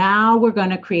 now we're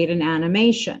going to create an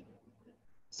animation.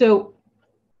 So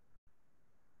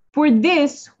for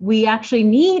this, we actually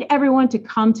need everyone to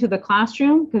come to the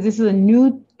classroom because this is a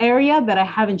new area that I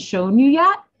haven't shown you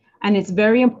yet, and it's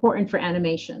very important for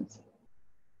animations.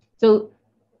 So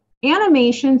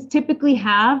animations typically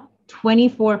have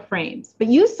 24 frames, but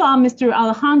you saw Mr.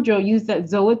 Alejandro use that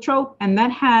zoetrope, and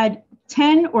that had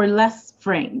 10 or less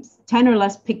frames, 10 or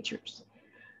less pictures.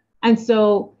 And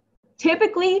so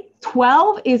typically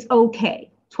 12 is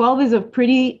okay. 12 is a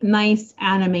pretty nice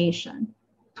animation.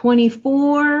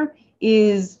 24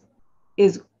 is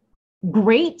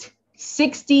great.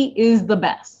 60 is the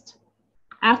best.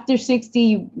 After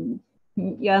 60,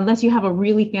 yeah, unless you have a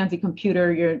really fancy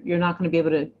computer, you're not going to be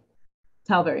able to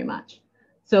tell very much.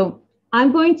 So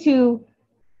I'm going to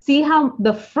see how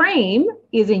the frame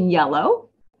is in yellow,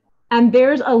 and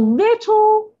there's a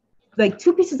little, like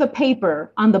 2 pieces of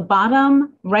paper on the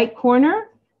bottom right corner.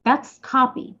 That's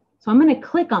copy. So I'm going to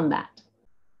click on that.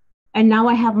 And now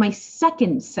I have my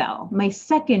second cell, my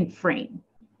second frame.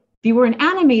 If you were an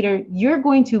animator, you're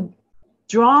going to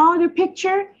draw your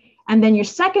picture, and then your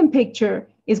second picture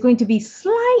is going to be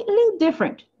slightly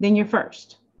different than your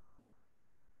first.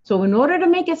 So in order to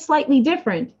make it slightly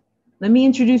different, let me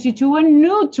introduce you to a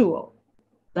new tool,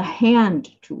 the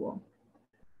hand tool.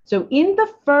 So in the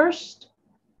first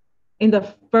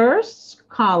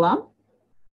column,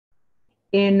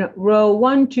 in row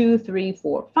 1, 2, 3,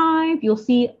 4, 5, you'll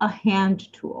see a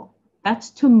hand tool. That's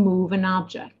to move an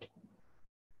object.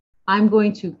 I'm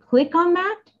going to click on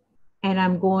that, and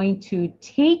I'm going to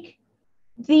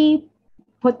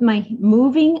put my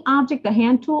moving object, the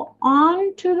hand tool,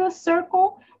 onto the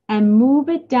circle and move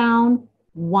it down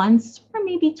once or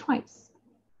maybe twice.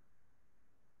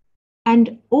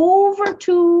 And over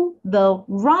to the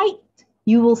right,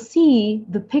 you will see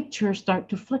the picture start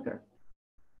to flicker.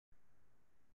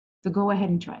 So go ahead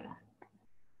and try that.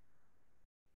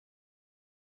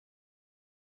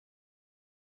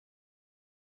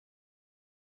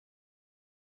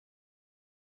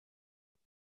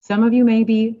 Some of you may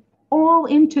be all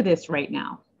into this right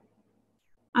now,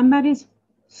 and that is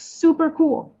super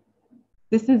cool.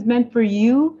 This is meant for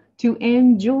you to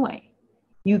enjoy.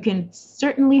 You can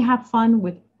certainly have fun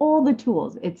with all the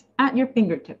tools. It's at your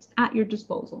fingertips, at your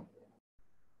disposal.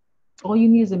 All you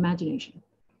need is imagination.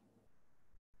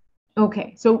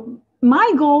 Okay, so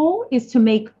my goal is to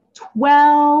make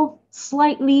 12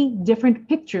 slightly different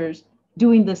pictures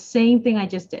doing the same thing I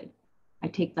just did. I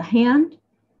take the hand,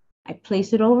 I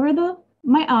place it over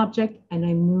my object, and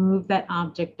I move that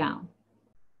object down.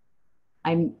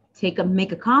 I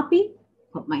make a copy,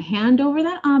 put my hand over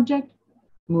that object,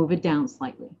 move it down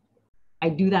slightly. I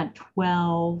do that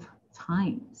 12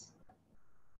 times.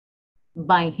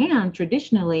 By hand,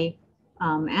 traditionally,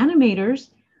 animators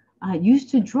used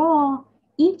to draw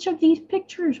each of these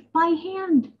pictures by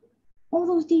hand, all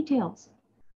those details.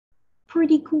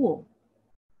 Pretty cool.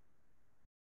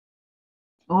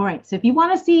 All right, so if you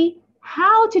want to see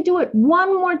how to do it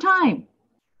one more time,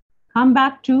 come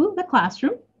back to the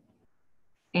classroom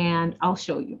and I'll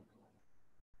show you.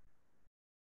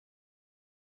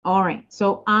 All right,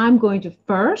 so I'm going to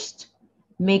first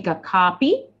make a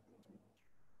copy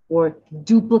or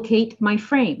duplicate my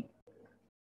frame.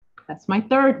 That's my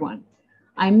third one.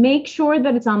 I make sure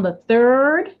that it's on the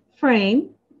third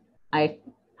frame. I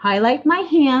highlight my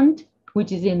hand,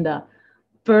 which is in the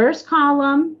first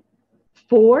column,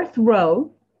 fourth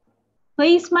row.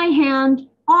 Place my hand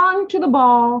onto the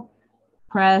ball,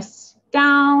 press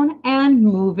down and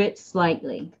move it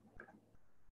slightly.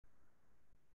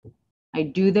 I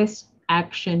do this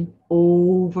action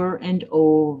over and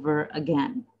over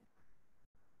again.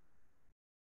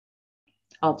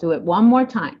 I'll do it one more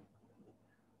time.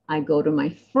 I go to my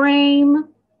frame,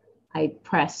 I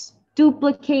press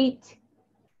duplicate,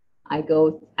 I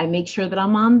make sure that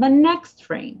I'm on the next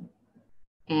frame,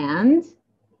 and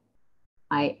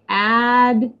I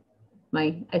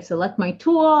select my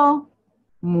tool,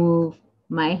 move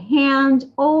my hand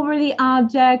over the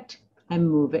object, and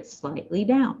move it slightly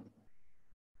down.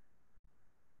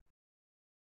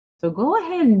 So go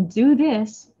ahead and do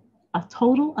this a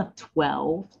total of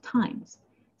 12 times.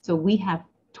 So we have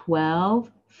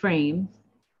 12 frames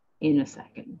in a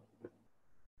second.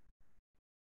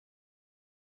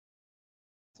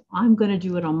 So I'm going to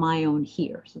do it on my own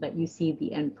here so that you see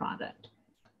the end product.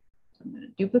 So I'm going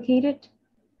to duplicate it.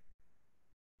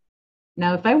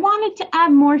 Now, if I wanted to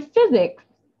add more physics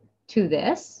to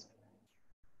this,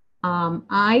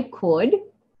 I could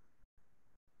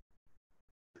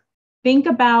think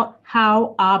about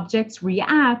how objects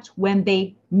react when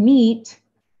they meet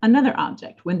another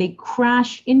object, when they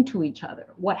crash into each other.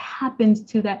 What happens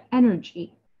to that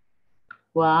energy?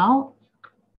 Well,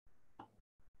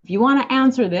 if you want to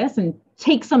answer this and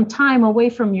take some time away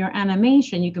from your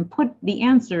animation, you can put the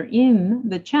answer in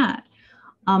the chat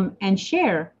and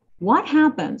share what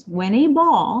happens when a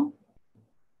ball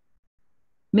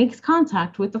makes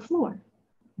contact with the floor.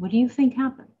 What do you think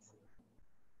happens?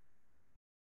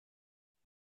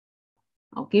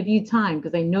 I'll give you time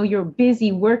because I know you're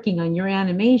busy working on your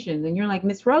animations and you're like,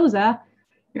 Miss Rosa,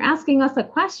 you're asking us a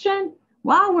question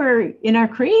while we're in our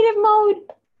creative mode?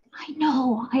 I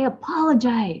know, I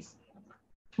apologize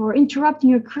for interrupting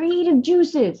your creative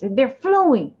juices and they're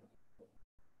flowing.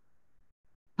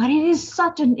 But it is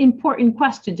such an important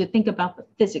question to think about the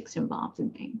physics involved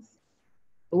in things.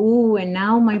 Oh, and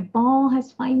now my ball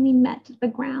has finally met the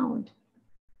ground.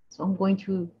 So I'm going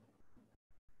to,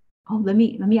 let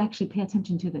me actually pay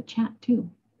attention to the chat too.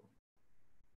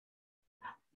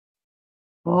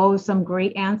 Oh, some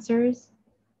great answers.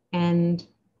 And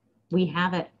we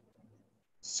have it.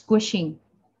 Squishing.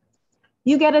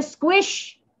 You get a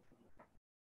squish.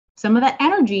 Some of that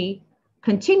energy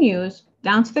continues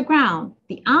down to the ground.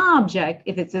 The object,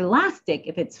 if it's elastic,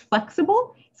 if it's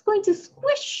flexible, it's going to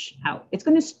squish out. It's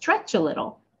going to stretch a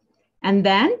little. And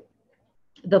then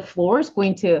the floor is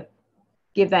going to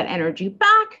give that energy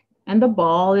back and the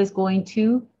ball is going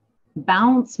to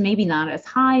bounce, maybe not as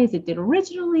high as it did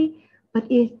originally, but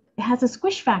it has a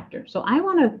squish factor. So I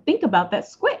want to think about that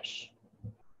squish.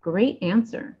 Great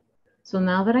answer. So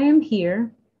now that I am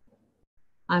here,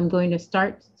 I'm going to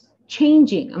start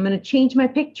changing. I'm going to change my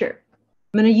picture.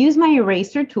 I'm going to use my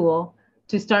eraser tool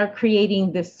to start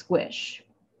creating this squish.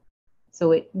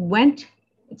 So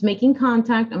it's making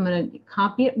contact. I'm going to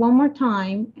copy it one more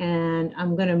time and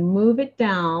I'm going to move it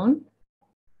down.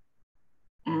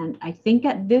 And I think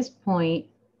at this point,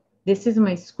 this is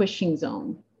my squishing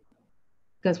zone.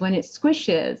 Because when it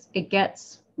squishes, it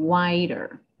gets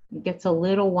wider. It gets a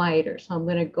little wider. So I'm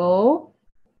going to go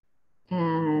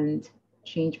and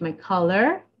change my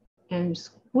color and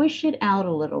squish it out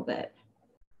a little bit.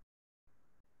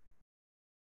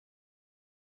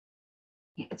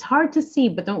 It's hard to see,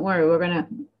 but don't worry. We're going to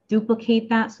duplicate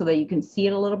that so that you can see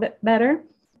it a little bit better.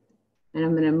 And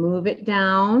I'm going to move it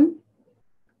down.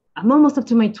 I'm almost up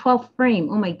to my 12th frame.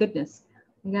 Oh my goodness.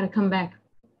 I got to come back.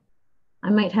 I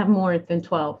might have more than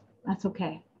 12. That's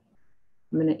okay.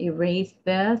 I'm going to erase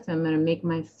this. I'm going to make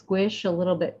my squish a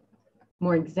little bit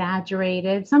more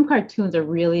exaggerated. Some cartoons are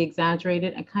really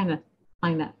exaggerated. I kind of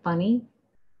find that funny.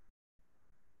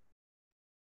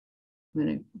 I'm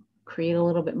going to create a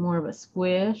little bit more of a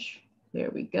squish. There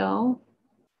we go.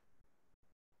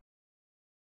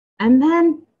 And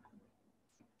then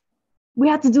we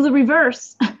have to do the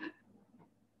reverse,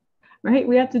 right?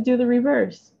 We have to do the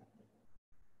reverse.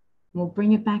 We'll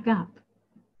bring it back up.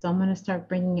 So I'm going to start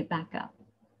bringing it back up.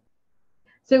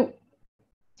 So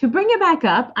to bring it back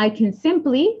up, I can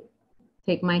simply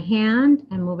take my hand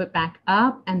and move it back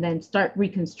up and then start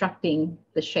reconstructing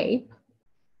the shape.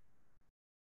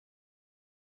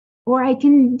 Or I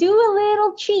can do a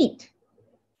little cheat.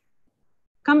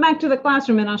 Come back to the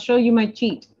classroom and I'll show you my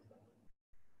cheat.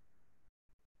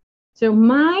 So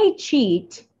my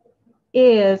cheat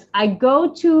is I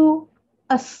go to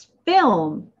a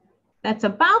film that's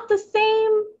about the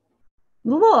same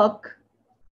look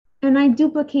and I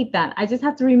duplicate that. I just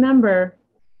have to remember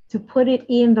to put it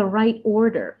in the right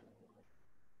order.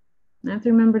 I have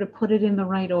to remember to put it in the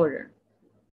right order.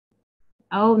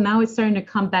 Oh, now it's starting to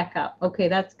come back up. Okay,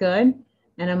 that's good.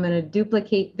 And I'm going to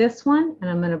duplicate this one and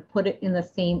I'm going to put it in the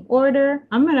same order.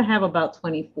 I'm going to have about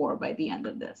 24 by the end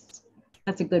of this.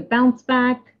 That's a good bounce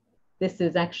back. This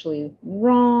is actually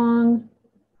wrong.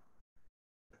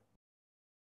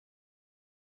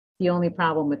 The only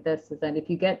problem with this is that if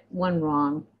you get one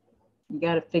wrong, you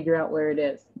got to figure out where it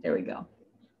is. There we go.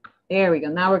 There we go.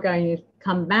 Now we're going to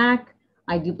come back.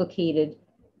 I duplicated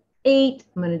 8.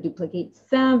 I'm going to duplicate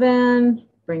 7,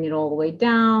 bring it all the way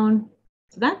down.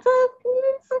 So that's a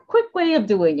quick way of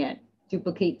doing it.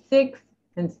 Duplicate 6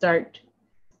 and start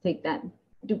to take that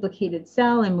duplicated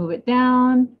cell and move it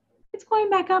down. It's going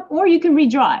back up, or you can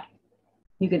redraw it.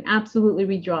 You can absolutely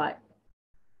redraw it.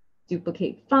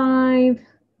 Duplicate 5,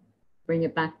 bring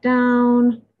it back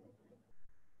down.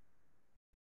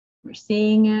 We're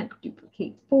seeing it.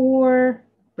 Duplicate 4,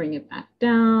 bring it back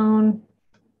down.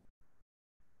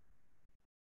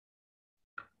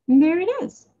 And there it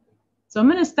is. So I'm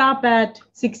going to stop at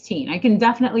 16. I can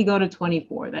definitely go to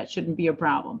 24. That shouldn't be a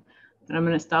problem. But I'm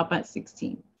going to stop at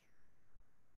 16.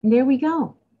 And there we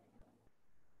go.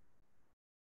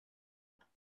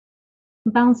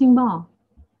 Bouncing ball.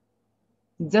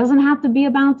 It doesn't have to be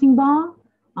a bouncing ball.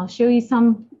 I'll show you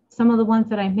some of the ones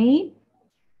that I made.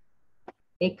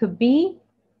 It could be,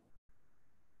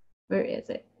 where is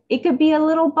it? It could be a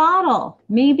little bottle.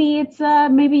 Maybe it's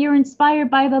maybe you're inspired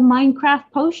by the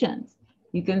Minecraft potions.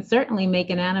 You can certainly make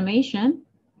an animation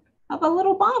of a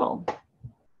little bottle.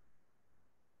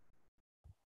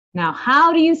 Now,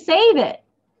 how do you save it?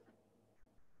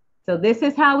 So this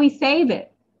is how we save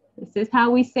it. This is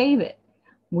how we save it.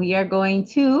 We are going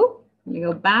to, let me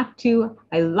go back to,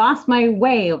 I lost my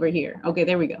way over here. Okay,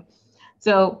 there we go.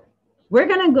 So we're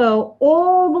going to go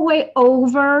all the way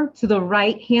over to the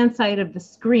right-hand side of the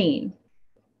screen.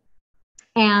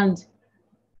 And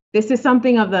this is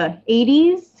something of the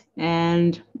 80s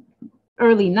and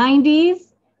early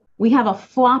 90s. We have a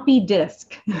floppy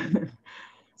disk.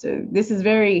 So this is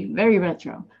very, very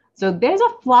retro. So there's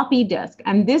a floppy disk,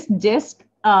 and this disk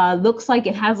looks like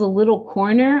it has a little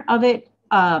corner of it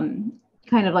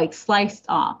kind of like sliced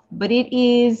off, but it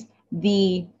is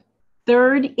the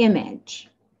third image.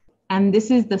 And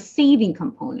this is the saving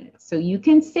component. So you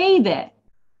can save it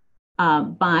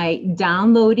by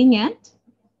downloading it.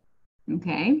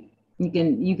 Okay. You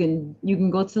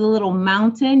can go to the little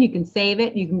mountain, you can save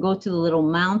it, you can go to the little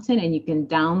mountain and you can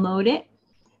download it.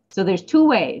 So there's two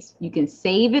ways. You can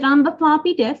save it on the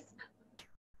floppy disk,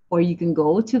 or you can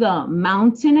go to the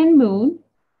mountain and moon,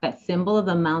 that symbol of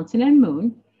the mountain and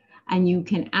moon, and you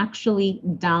can actually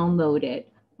download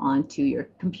it onto your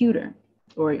computer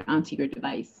or onto your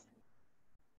device.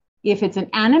 If it's an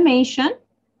animation,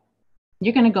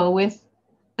 you're going to go with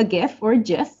a GIF or a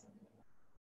GIF.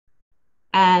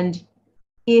 And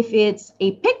if it's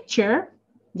a picture,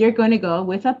 you're going to go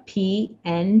with a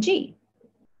PNG.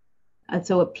 And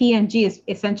so a PNG is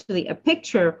essentially a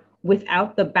picture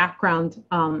without the background.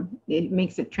 It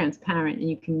makes it transparent and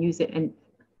you can use it, and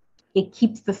it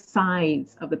keeps the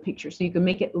size of the picture. So you can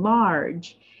make it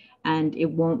large and it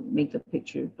won't make the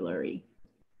picture blurry.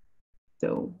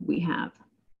 So we have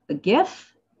a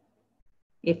GIF,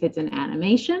 if it's an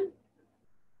animation.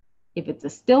 If it's a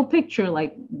still picture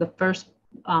like the first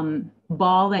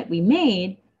ball that we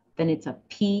made, then it's a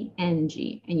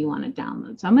PNG and you want to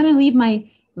download. So I'm going to leave my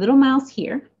little mouse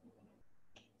here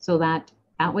so that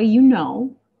way you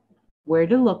know where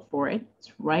to look for it.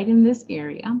 It's right in this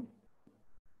area.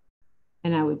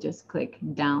 And I would just click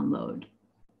download.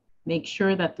 Make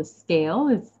sure that the scale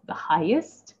is the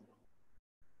highest.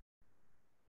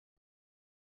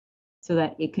 so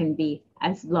that it can be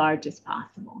as large as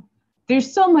possible.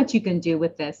 There's so much you can do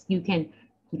with this. You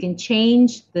can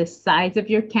change the size of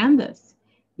your canvas.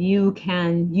 You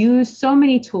can use so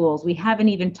many tools. We haven't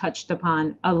even touched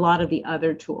upon a lot of the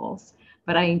other tools,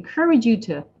 but I encourage you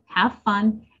to have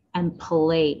fun and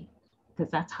play, because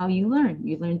that's how you learn.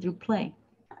 You learn through play.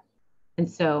 And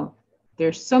so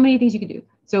there's so many things you can do.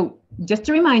 So just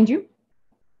to remind you,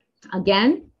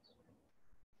 again,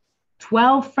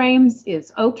 12 frames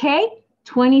is okay.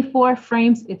 24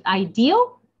 frames is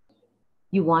ideal.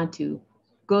 You want to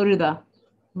go to the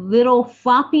little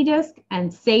floppy disk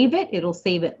and save it. It'll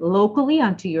save it locally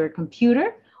onto your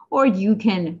computer, or you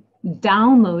can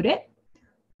download it,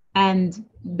 and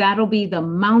that'll be the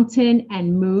mountain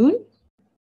and moon.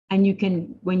 And you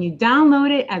can, when you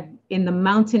download it in the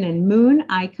mountain and moon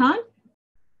icon,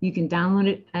 you can download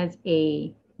it as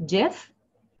a GIF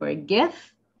or a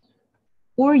GIF,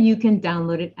 or you can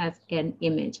download it as an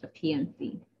image, a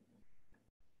PNG,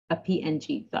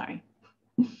 sorry.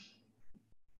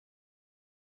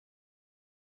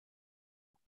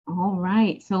 All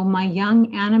right, so my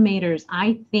young animators,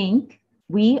 I think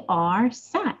we are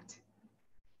set.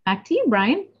 Back to you,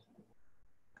 Brian.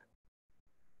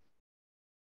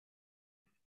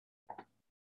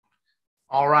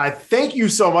 All right. Thank you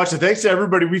so much. And thanks to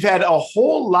everybody. We've had a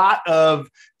whole lot of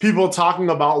people talking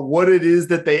about what it is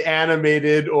that they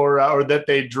animated or that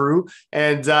they drew.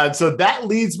 And so that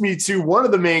leads me to one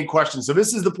of the main questions. So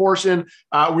this is the portion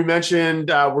we mentioned.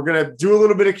 We're going to do a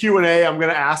little bit of Q&A. I'm going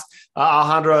to ask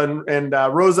Alejandra and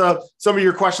Rosa some of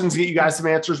your questions, get you guys some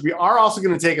answers. We are also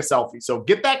going to take a selfie. So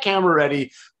get that camera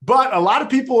ready. But a lot of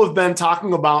people have been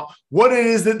talking about what it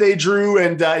is that they drew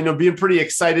and being pretty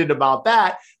excited about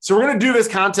that. So we're going to do this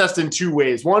contest in two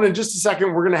ways. One, in just a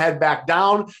second, we're going to head back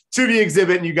down to the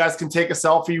exhibit, and you guys can take a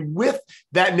selfie with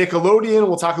that Nickelodeon.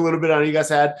 We'll talk a little bit on it. You guys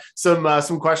had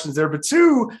some questions there. But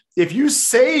two, if you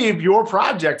save your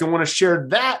project and want to share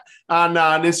that on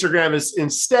Instagram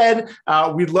instead,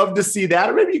 we'd love to see that.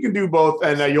 Or maybe you can do both,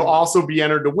 and you'll also be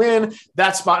entered to win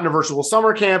that spot in a virtual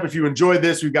summer camp. If you enjoyed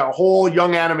this, we've got a whole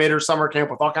young animator summer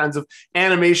camp with all kinds of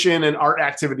animation and art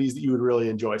activities that you would really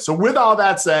enjoy. So with all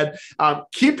that said,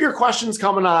 keep your questions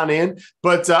coming on in.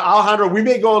 But Alejandro, we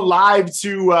may go live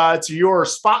to your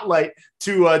spotlight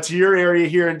to your area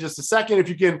here in just a second. If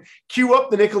you can queue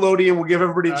up the Nickelodeon, we'll give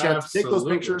everybody a chance to take those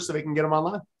pictures so they can get them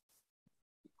online.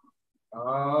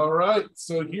 All right,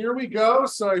 so here we go.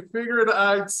 So I figured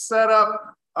I'd set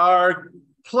up our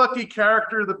plucky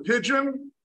character, the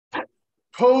pigeon,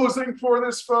 posing for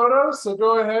this photo. So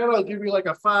go ahead, I'll give you like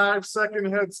a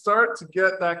 5-second head start to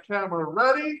get that camera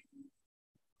ready.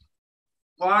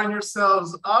 Line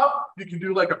yourselves up. You can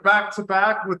do like a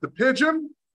back-to-back with the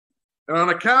pigeon. And on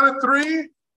a count of 3,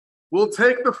 we'll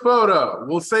take the photo.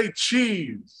 We'll say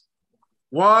cheese.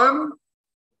 1,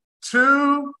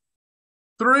 2,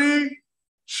 3,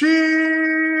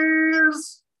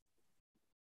 cheese.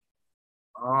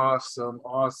 Awesome,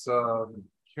 awesome.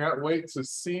 Can't wait to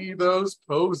see those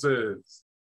poses.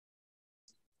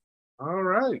 All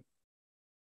right.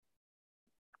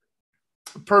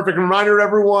 Perfect. Reminder to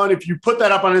everyone, if you put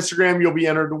that up on Instagram, you'll be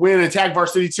entered to win. And tag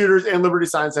Varsity Tutors and Liberty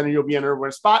Science Center, you'll be entered to win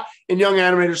a spot in Young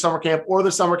Animator Summer Camp or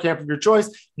the summer camp of your choice.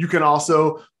 You can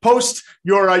also post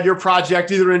your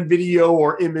project either in video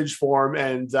or image form.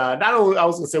 And not only, I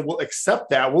was going to say, we'll accept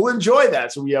that. We'll enjoy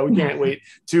that. So yeah, we can't wait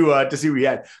to see what we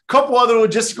had. A couple other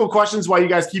logistical questions while you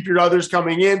guys keep your others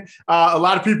coming in. A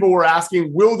lot of people were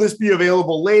asking, will this be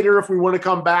available later if we want to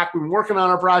come back? We've been working on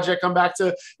our project, come back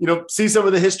to, see some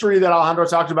of the history that Alejandro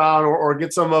talked about or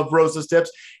get some of Rosa's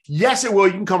tips. Yes, it will.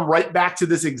 You can come right back to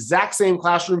this exact same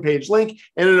classroom page link.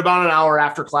 And in about an hour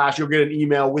after class, you'll get an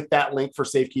email with that link for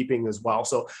safekeeping as well.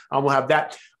 So we'll have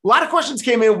that. A lot of questions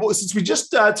came in since we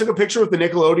just took a picture with the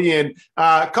Nickelodeon.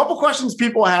 A couple questions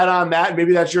people had on that.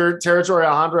 Maybe that's your territory,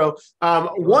 Alejandro.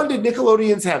 One, did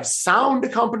Nickelodeons have sound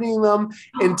accompanying them?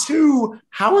 And two,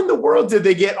 how in the world did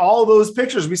they get all those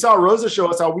pictures? We saw Rosa show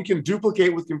us how we can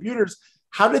duplicate with computers.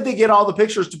 How did they get all the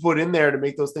pictures to put in there to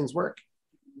make those things work?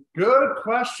 Good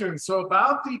question. So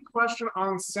about the question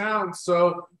on sound.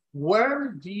 So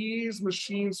when these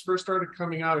machines first started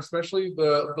coming out, especially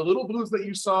the little blues that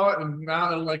you saw, and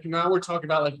now we're talking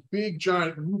about like big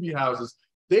giant movie houses,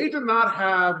 they did not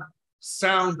have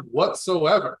sound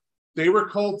whatsoever. They were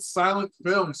called silent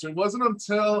films. So it wasn't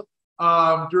until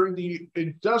during the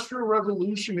Industrial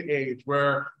Revolution age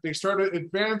where they started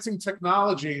advancing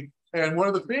technology. And one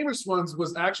of the famous ones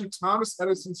was actually Thomas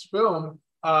Edison's film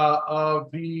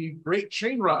of the Great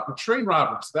Train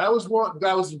Robbers. That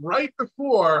was right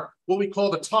before what we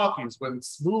call the talkies, when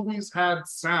movies had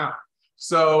sound.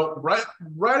 So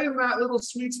right in that little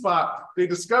sweet spot, they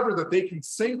discovered that they can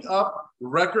sync up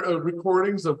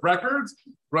recordings of records,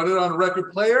 run it on a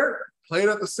record player, play it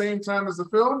at the same time as the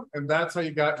film, and that's how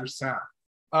you got your sound.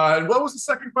 And what was the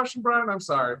second question, Brian? I'm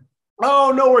sorry.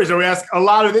 Oh, no worries. We ask a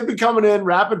lot of, they've been coming in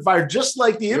rapid fire, just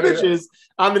like the images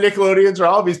on the Nickelodeons or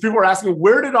all of these. People are asking,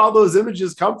 where did all those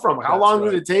images come from? How long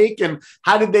did it take? And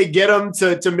how did they get them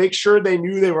to make sure they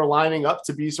knew they were lining up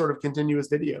to be sort of continuous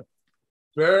video?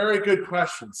 Very good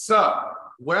question. So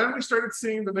when we started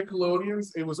seeing the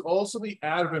Nickelodeons, it was also the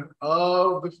advent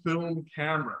of the film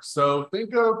camera. So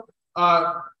think of,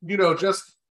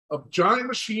 just a giant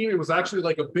machine. It was actually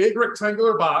like a big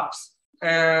rectangular box,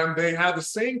 and they had the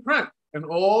same print. And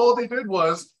all they did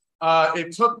was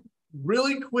it took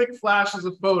really quick flashes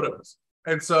of photos.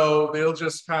 And so they'll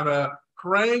just kind of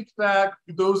crank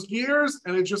those gears,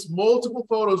 and it's just multiple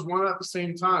photos run at the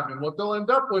same time. And what they'll end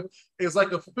up with is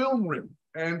like a film reel.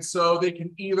 And so they can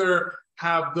either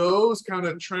have those kind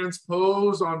of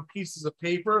transpose on pieces of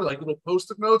paper, like little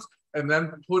Post-it notes, and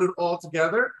then put it all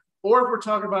together. Or if we're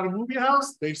talking about a movie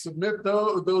house, they submit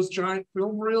those giant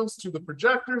film reels to the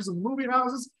projectors in movie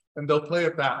houses, and they'll play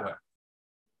it that way.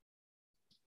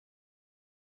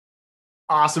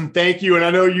 Awesome, thank you. And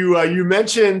I know you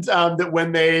mentioned that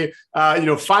when they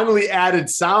finally added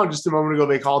sound just a moment ago,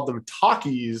 they called them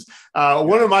talkies.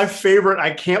 One of my favorite,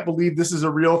 I can't believe this is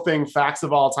a real thing, facts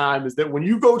of all time, is that when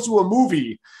you go to a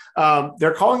movie,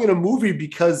 they're calling it a movie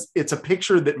because it's a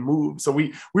picture that moves. So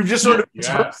we've just sort of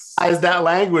internalized that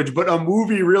language, but a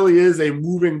movie really is a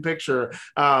moving picture.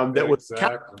 That was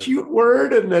kind of a cute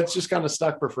word, and that's just kind of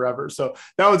stuck for forever. So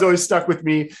that was always stuck with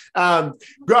me.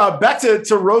 Back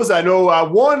to Rosa. I know a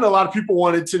lot of people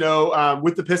wanted to know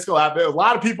with the Piskel app, a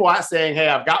lot of people are saying, hey,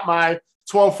 I've got my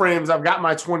 12 frames, I've got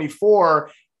my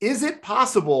 24. Is it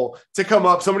possible to come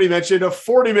up? Somebody mentioned a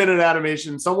 40-minute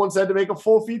animation. Someone said to make a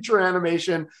full feature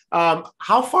animation.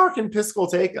 How far can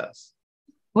Piskel take us?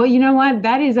 Well, you know what?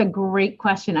 That is a great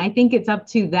question. I think it's up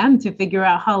to them to figure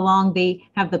out how long they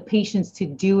have the patience to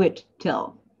do it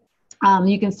till.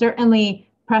 You can certainly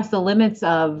press the limits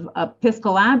of a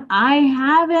Piskel app. I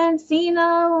haven't seen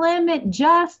a limit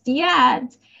just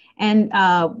yet. And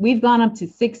we've gone up to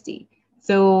 60.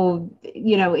 So,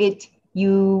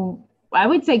 I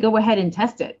would say go ahead and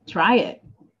test it, try it,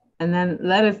 and then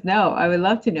let us know. I would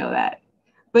love to know that.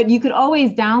 But you could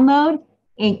always download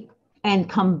and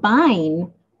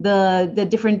combine the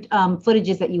different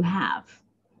footages that you have.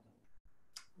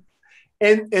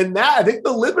 And that, I think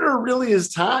the limiter really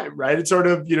is time, right? It's sort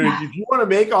of, if you want to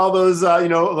make all those,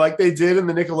 like they did in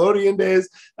the Nickelodeon days,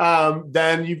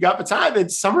 then you've got the time.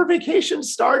 And summer vacation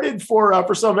started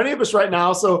for so many of us right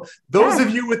now. So those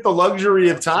of you with the luxury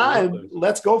of time,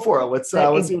 let's go for it. Let's see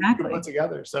what we can put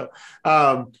together. So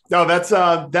no,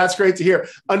 that's great to hear.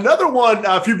 Another one,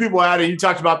 a few people added, you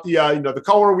talked about the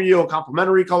color wheel,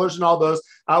 complementary colors and all those.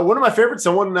 One of my favorites,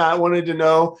 someone wanted to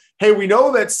know, hey, we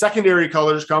know that secondary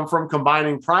colors come from combining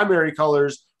primary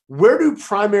colors. Where do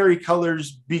primary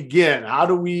colors begin? How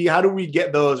do we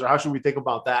get those, or how should we think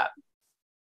about that?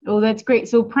 Oh, that's great.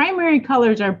 So primary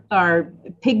colors are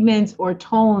pigments or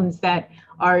tones that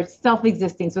are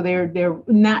self-existing. So they're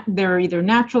either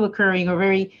natural occurring or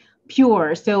very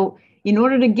pure. So in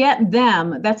order to get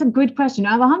them, that's a good question.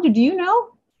 Alejandro, do you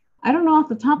know? I don't know off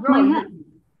the top of my head.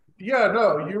 Yeah,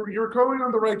 no, you're going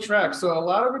on the right track. So a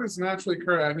lot of it is naturally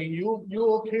occurring. I mean,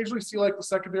 you'll occasionally see like the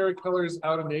secondary colors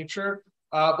out in nature,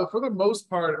 but for the most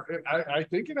part, I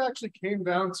think it actually came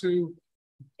down to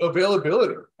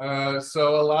availability.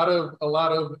 So a lot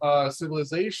of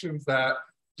civilizations that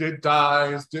did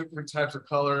dyes, different types of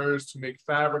colors to make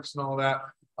fabrics and all that.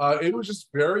 It was just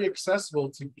very accessible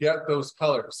to get those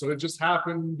colors. So it just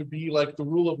happened to be like the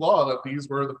rule of law that these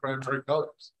were the primary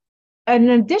colors.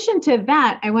 In addition to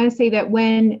that, I want to say that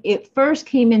when it first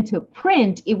came into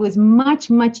print, it was much,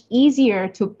 much easier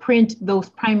to print those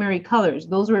primary colors.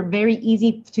 Those were very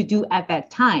easy to do at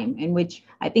that time, in which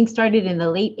I think started in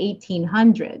the late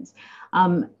 1800s.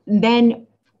 Then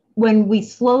when we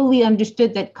slowly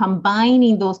understood that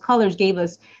combining those colors gave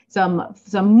us some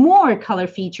more color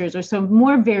features or some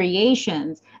more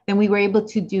variations, then we were able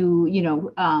to do,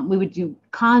 we would do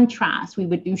contrast, we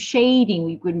would do shading,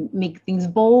 we would make things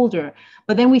bolder.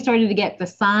 But then we started to get the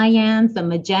cyans, the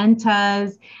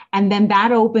magentas, and then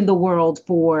that opened the world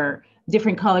for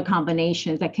different color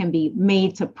combinations that can be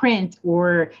made to print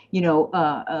or,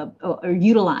 or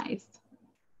utilized.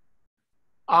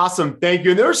 Awesome. Thank you.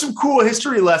 And there are some cool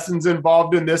history lessons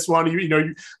involved in this one.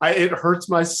 It hurts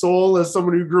my soul as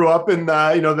someone who grew up in the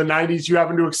 90s, you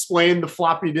having to explain the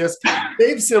floppy disk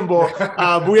save symbol.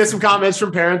 But we had some comments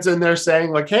from parents in there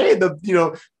saying like, hey,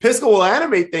 Piskel will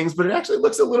animate things, but it actually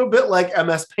looks a little bit like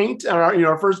MS Paint on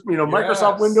our first,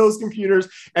 Microsoft Windows computers.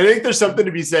 And I think there's something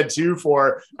to be said too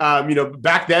for,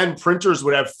 back then printers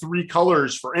would have 3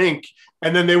 colors for ink.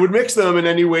 And then they would mix them in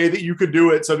any way that you could do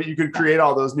it so that you could create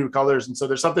all those new colors. And so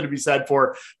there's something to be said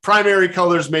for primary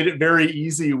colors made it very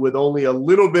easy with only a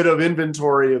little bit of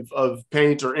inventory of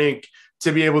paint or ink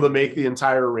to be able to make the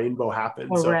entire rainbow happen.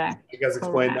 Correct. So you guys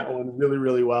explained that one really,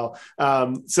 really well.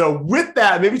 So with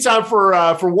that, maybe time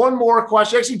for one more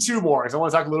question, actually 2 more, because I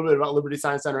want to talk a little bit about Liberty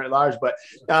Science Center at large. But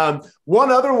one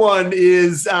other one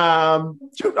is,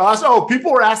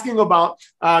 people were asking about,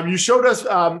 you showed us,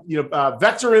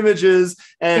 vector images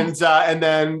and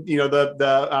then,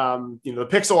 the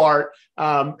pixel art.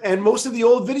 And most of the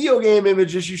old video game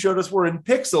images you showed us were in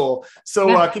pixel.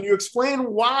 So can you explain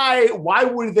why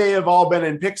would they have all been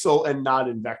in pixel and not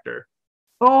in vector?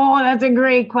 Oh, that's a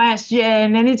great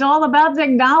question. And it's all about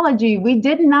technology. We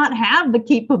did not have the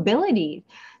capabilities.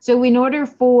 So in order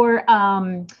for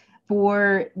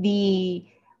the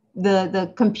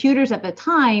computers at the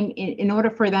time, in order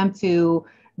for them to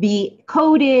be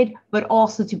coded, but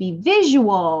also to be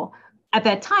visual, at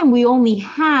that time, we only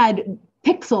had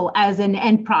pixel as an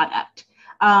end product.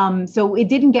 So it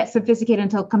didn't get sophisticated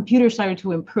until computers started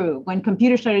to improve. When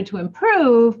computers started to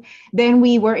improve, then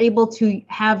we were able to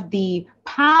have the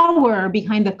power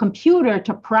behind the computer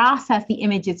to process the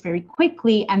images very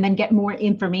quickly and then get more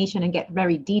information and get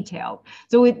very detailed.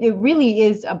 So it really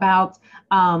is about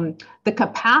the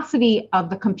capacity of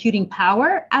the computing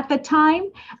power at the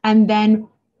time, and then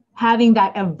having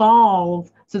that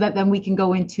evolve so that then we can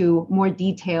go into more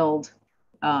detailed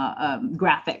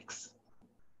graphics.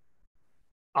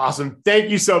 Awesome. Thank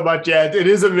you so much, Ed. It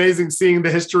is amazing seeing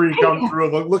the history come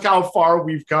through. Look how far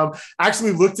we've come. I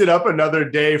actually looked it up another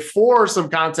day for some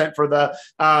content for the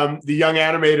young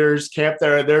animators camp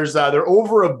there. There are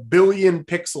over 1 billion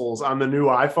pixels on the new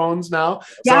iPhones now.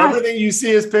 So everything you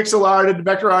see is pixel art and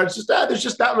vector art. It's just there's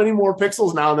just that many more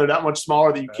pixels now, and they're that much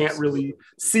smaller that you can't really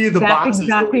see the boxes. That's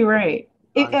exactly right.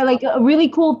 Like a really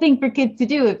cool thing for kids to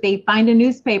do if they find a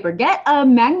newspaper, get a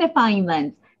magnifying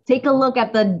lens. Take a look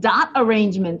at the dot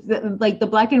arrangements. Like the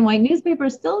black and white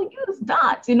newspapers still use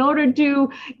dots in order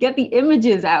to get the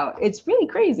images out. It's really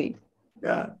crazy.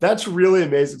 Yeah, that's really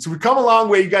amazing. So we've come a long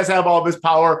way. You guys have all this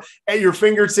power at your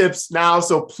fingertips now.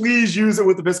 So please use it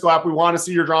with the Piskel app. We want to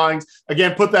see your drawings.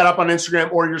 Again, put that up on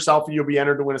Instagram or your selfie. You'll be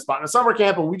entered to win a spot in a summer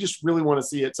camp. And we just really want to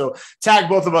see it. So tag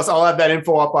both of us. I'll have that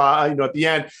info up at the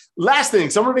end. Last thing,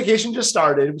 summer vacation just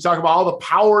started. We talk about all the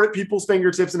power at people's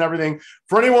fingertips and everything.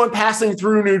 For anyone passing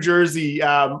through New Jersey,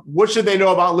 what should they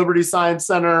know about Liberty Science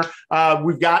Center?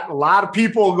 We've got a lot of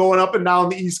people going up and down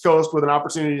the East Coast with an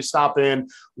opportunity to stop in.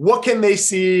 What can they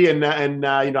see and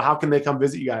how can they come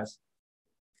visit you guys?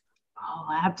 Oh,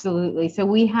 absolutely. So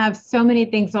we have so many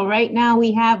things. So right now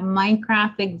we have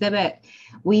Minecraft exhibit.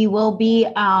 We will be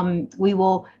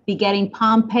getting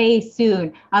Pompeii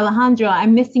soon. Alejandro,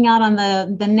 I'm missing out on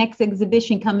the next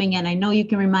exhibition coming in. I know you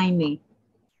can remind me.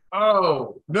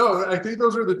 Oh, no, I think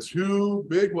those are the 2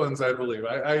 big ones, I believe.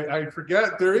 I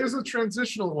forget. There is a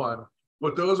transitional one,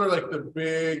 but those are like the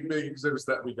big exhibits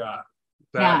that we got.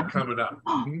 Coming up.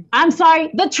 I'm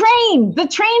sorry. The trains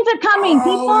are coming.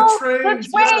 People, the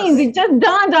trains. It just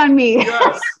dawned on me.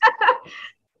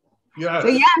 Yes.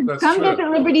 So come visit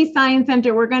Liberty Science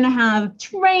Center. We're going to have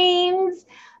trains,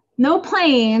 no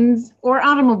planes or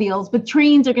automobiles, but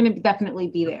trains are going to definitely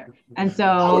be there. And so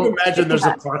I would imagine there's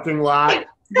a parking lot.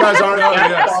 You guys aren't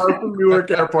that far from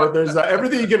Newark Airport. There's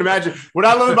everything you can imagine. What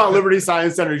I love about Liberty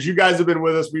Science Center is you guys have been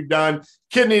with us. We've done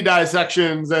kidney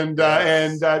dissections and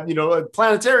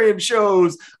planetarium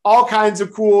shows, all kinds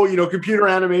of cool, computer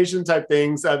animation type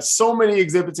things. So many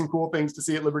exhibits and cool things to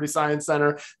see at Liberty Science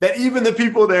Center that even the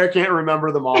people there can't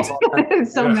remember them all.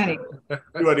 So many.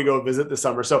 You had to go visit this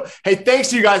summer. So, hey, thanks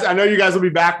to you guys. I know you guys will be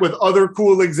back with other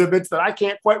cool exhibits that I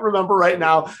can't quite remember right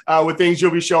now with things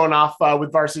you'll be showing off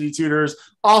with Varsity Tutors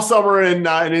all summer and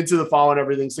into the fall and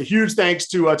everything. So huge thanks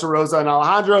to Rosa and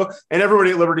Alejandro and everybody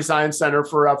at Liberty Science Center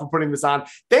for putting this on.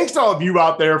 Thanks to all of you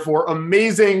out there for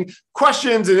amazing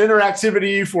questions and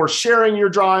interactivity, for sharing your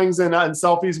drawings and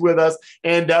selfies with us.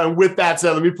 And with that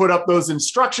said, let me put up those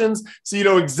instructions so you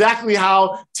know exactly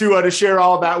how to share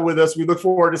all of that with us. We look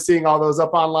forward to seeing all those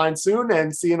up online soon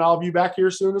and seeing all of you back here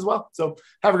soon as well. So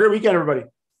have a great weekend, everybody.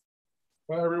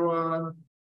 Bye, everyone.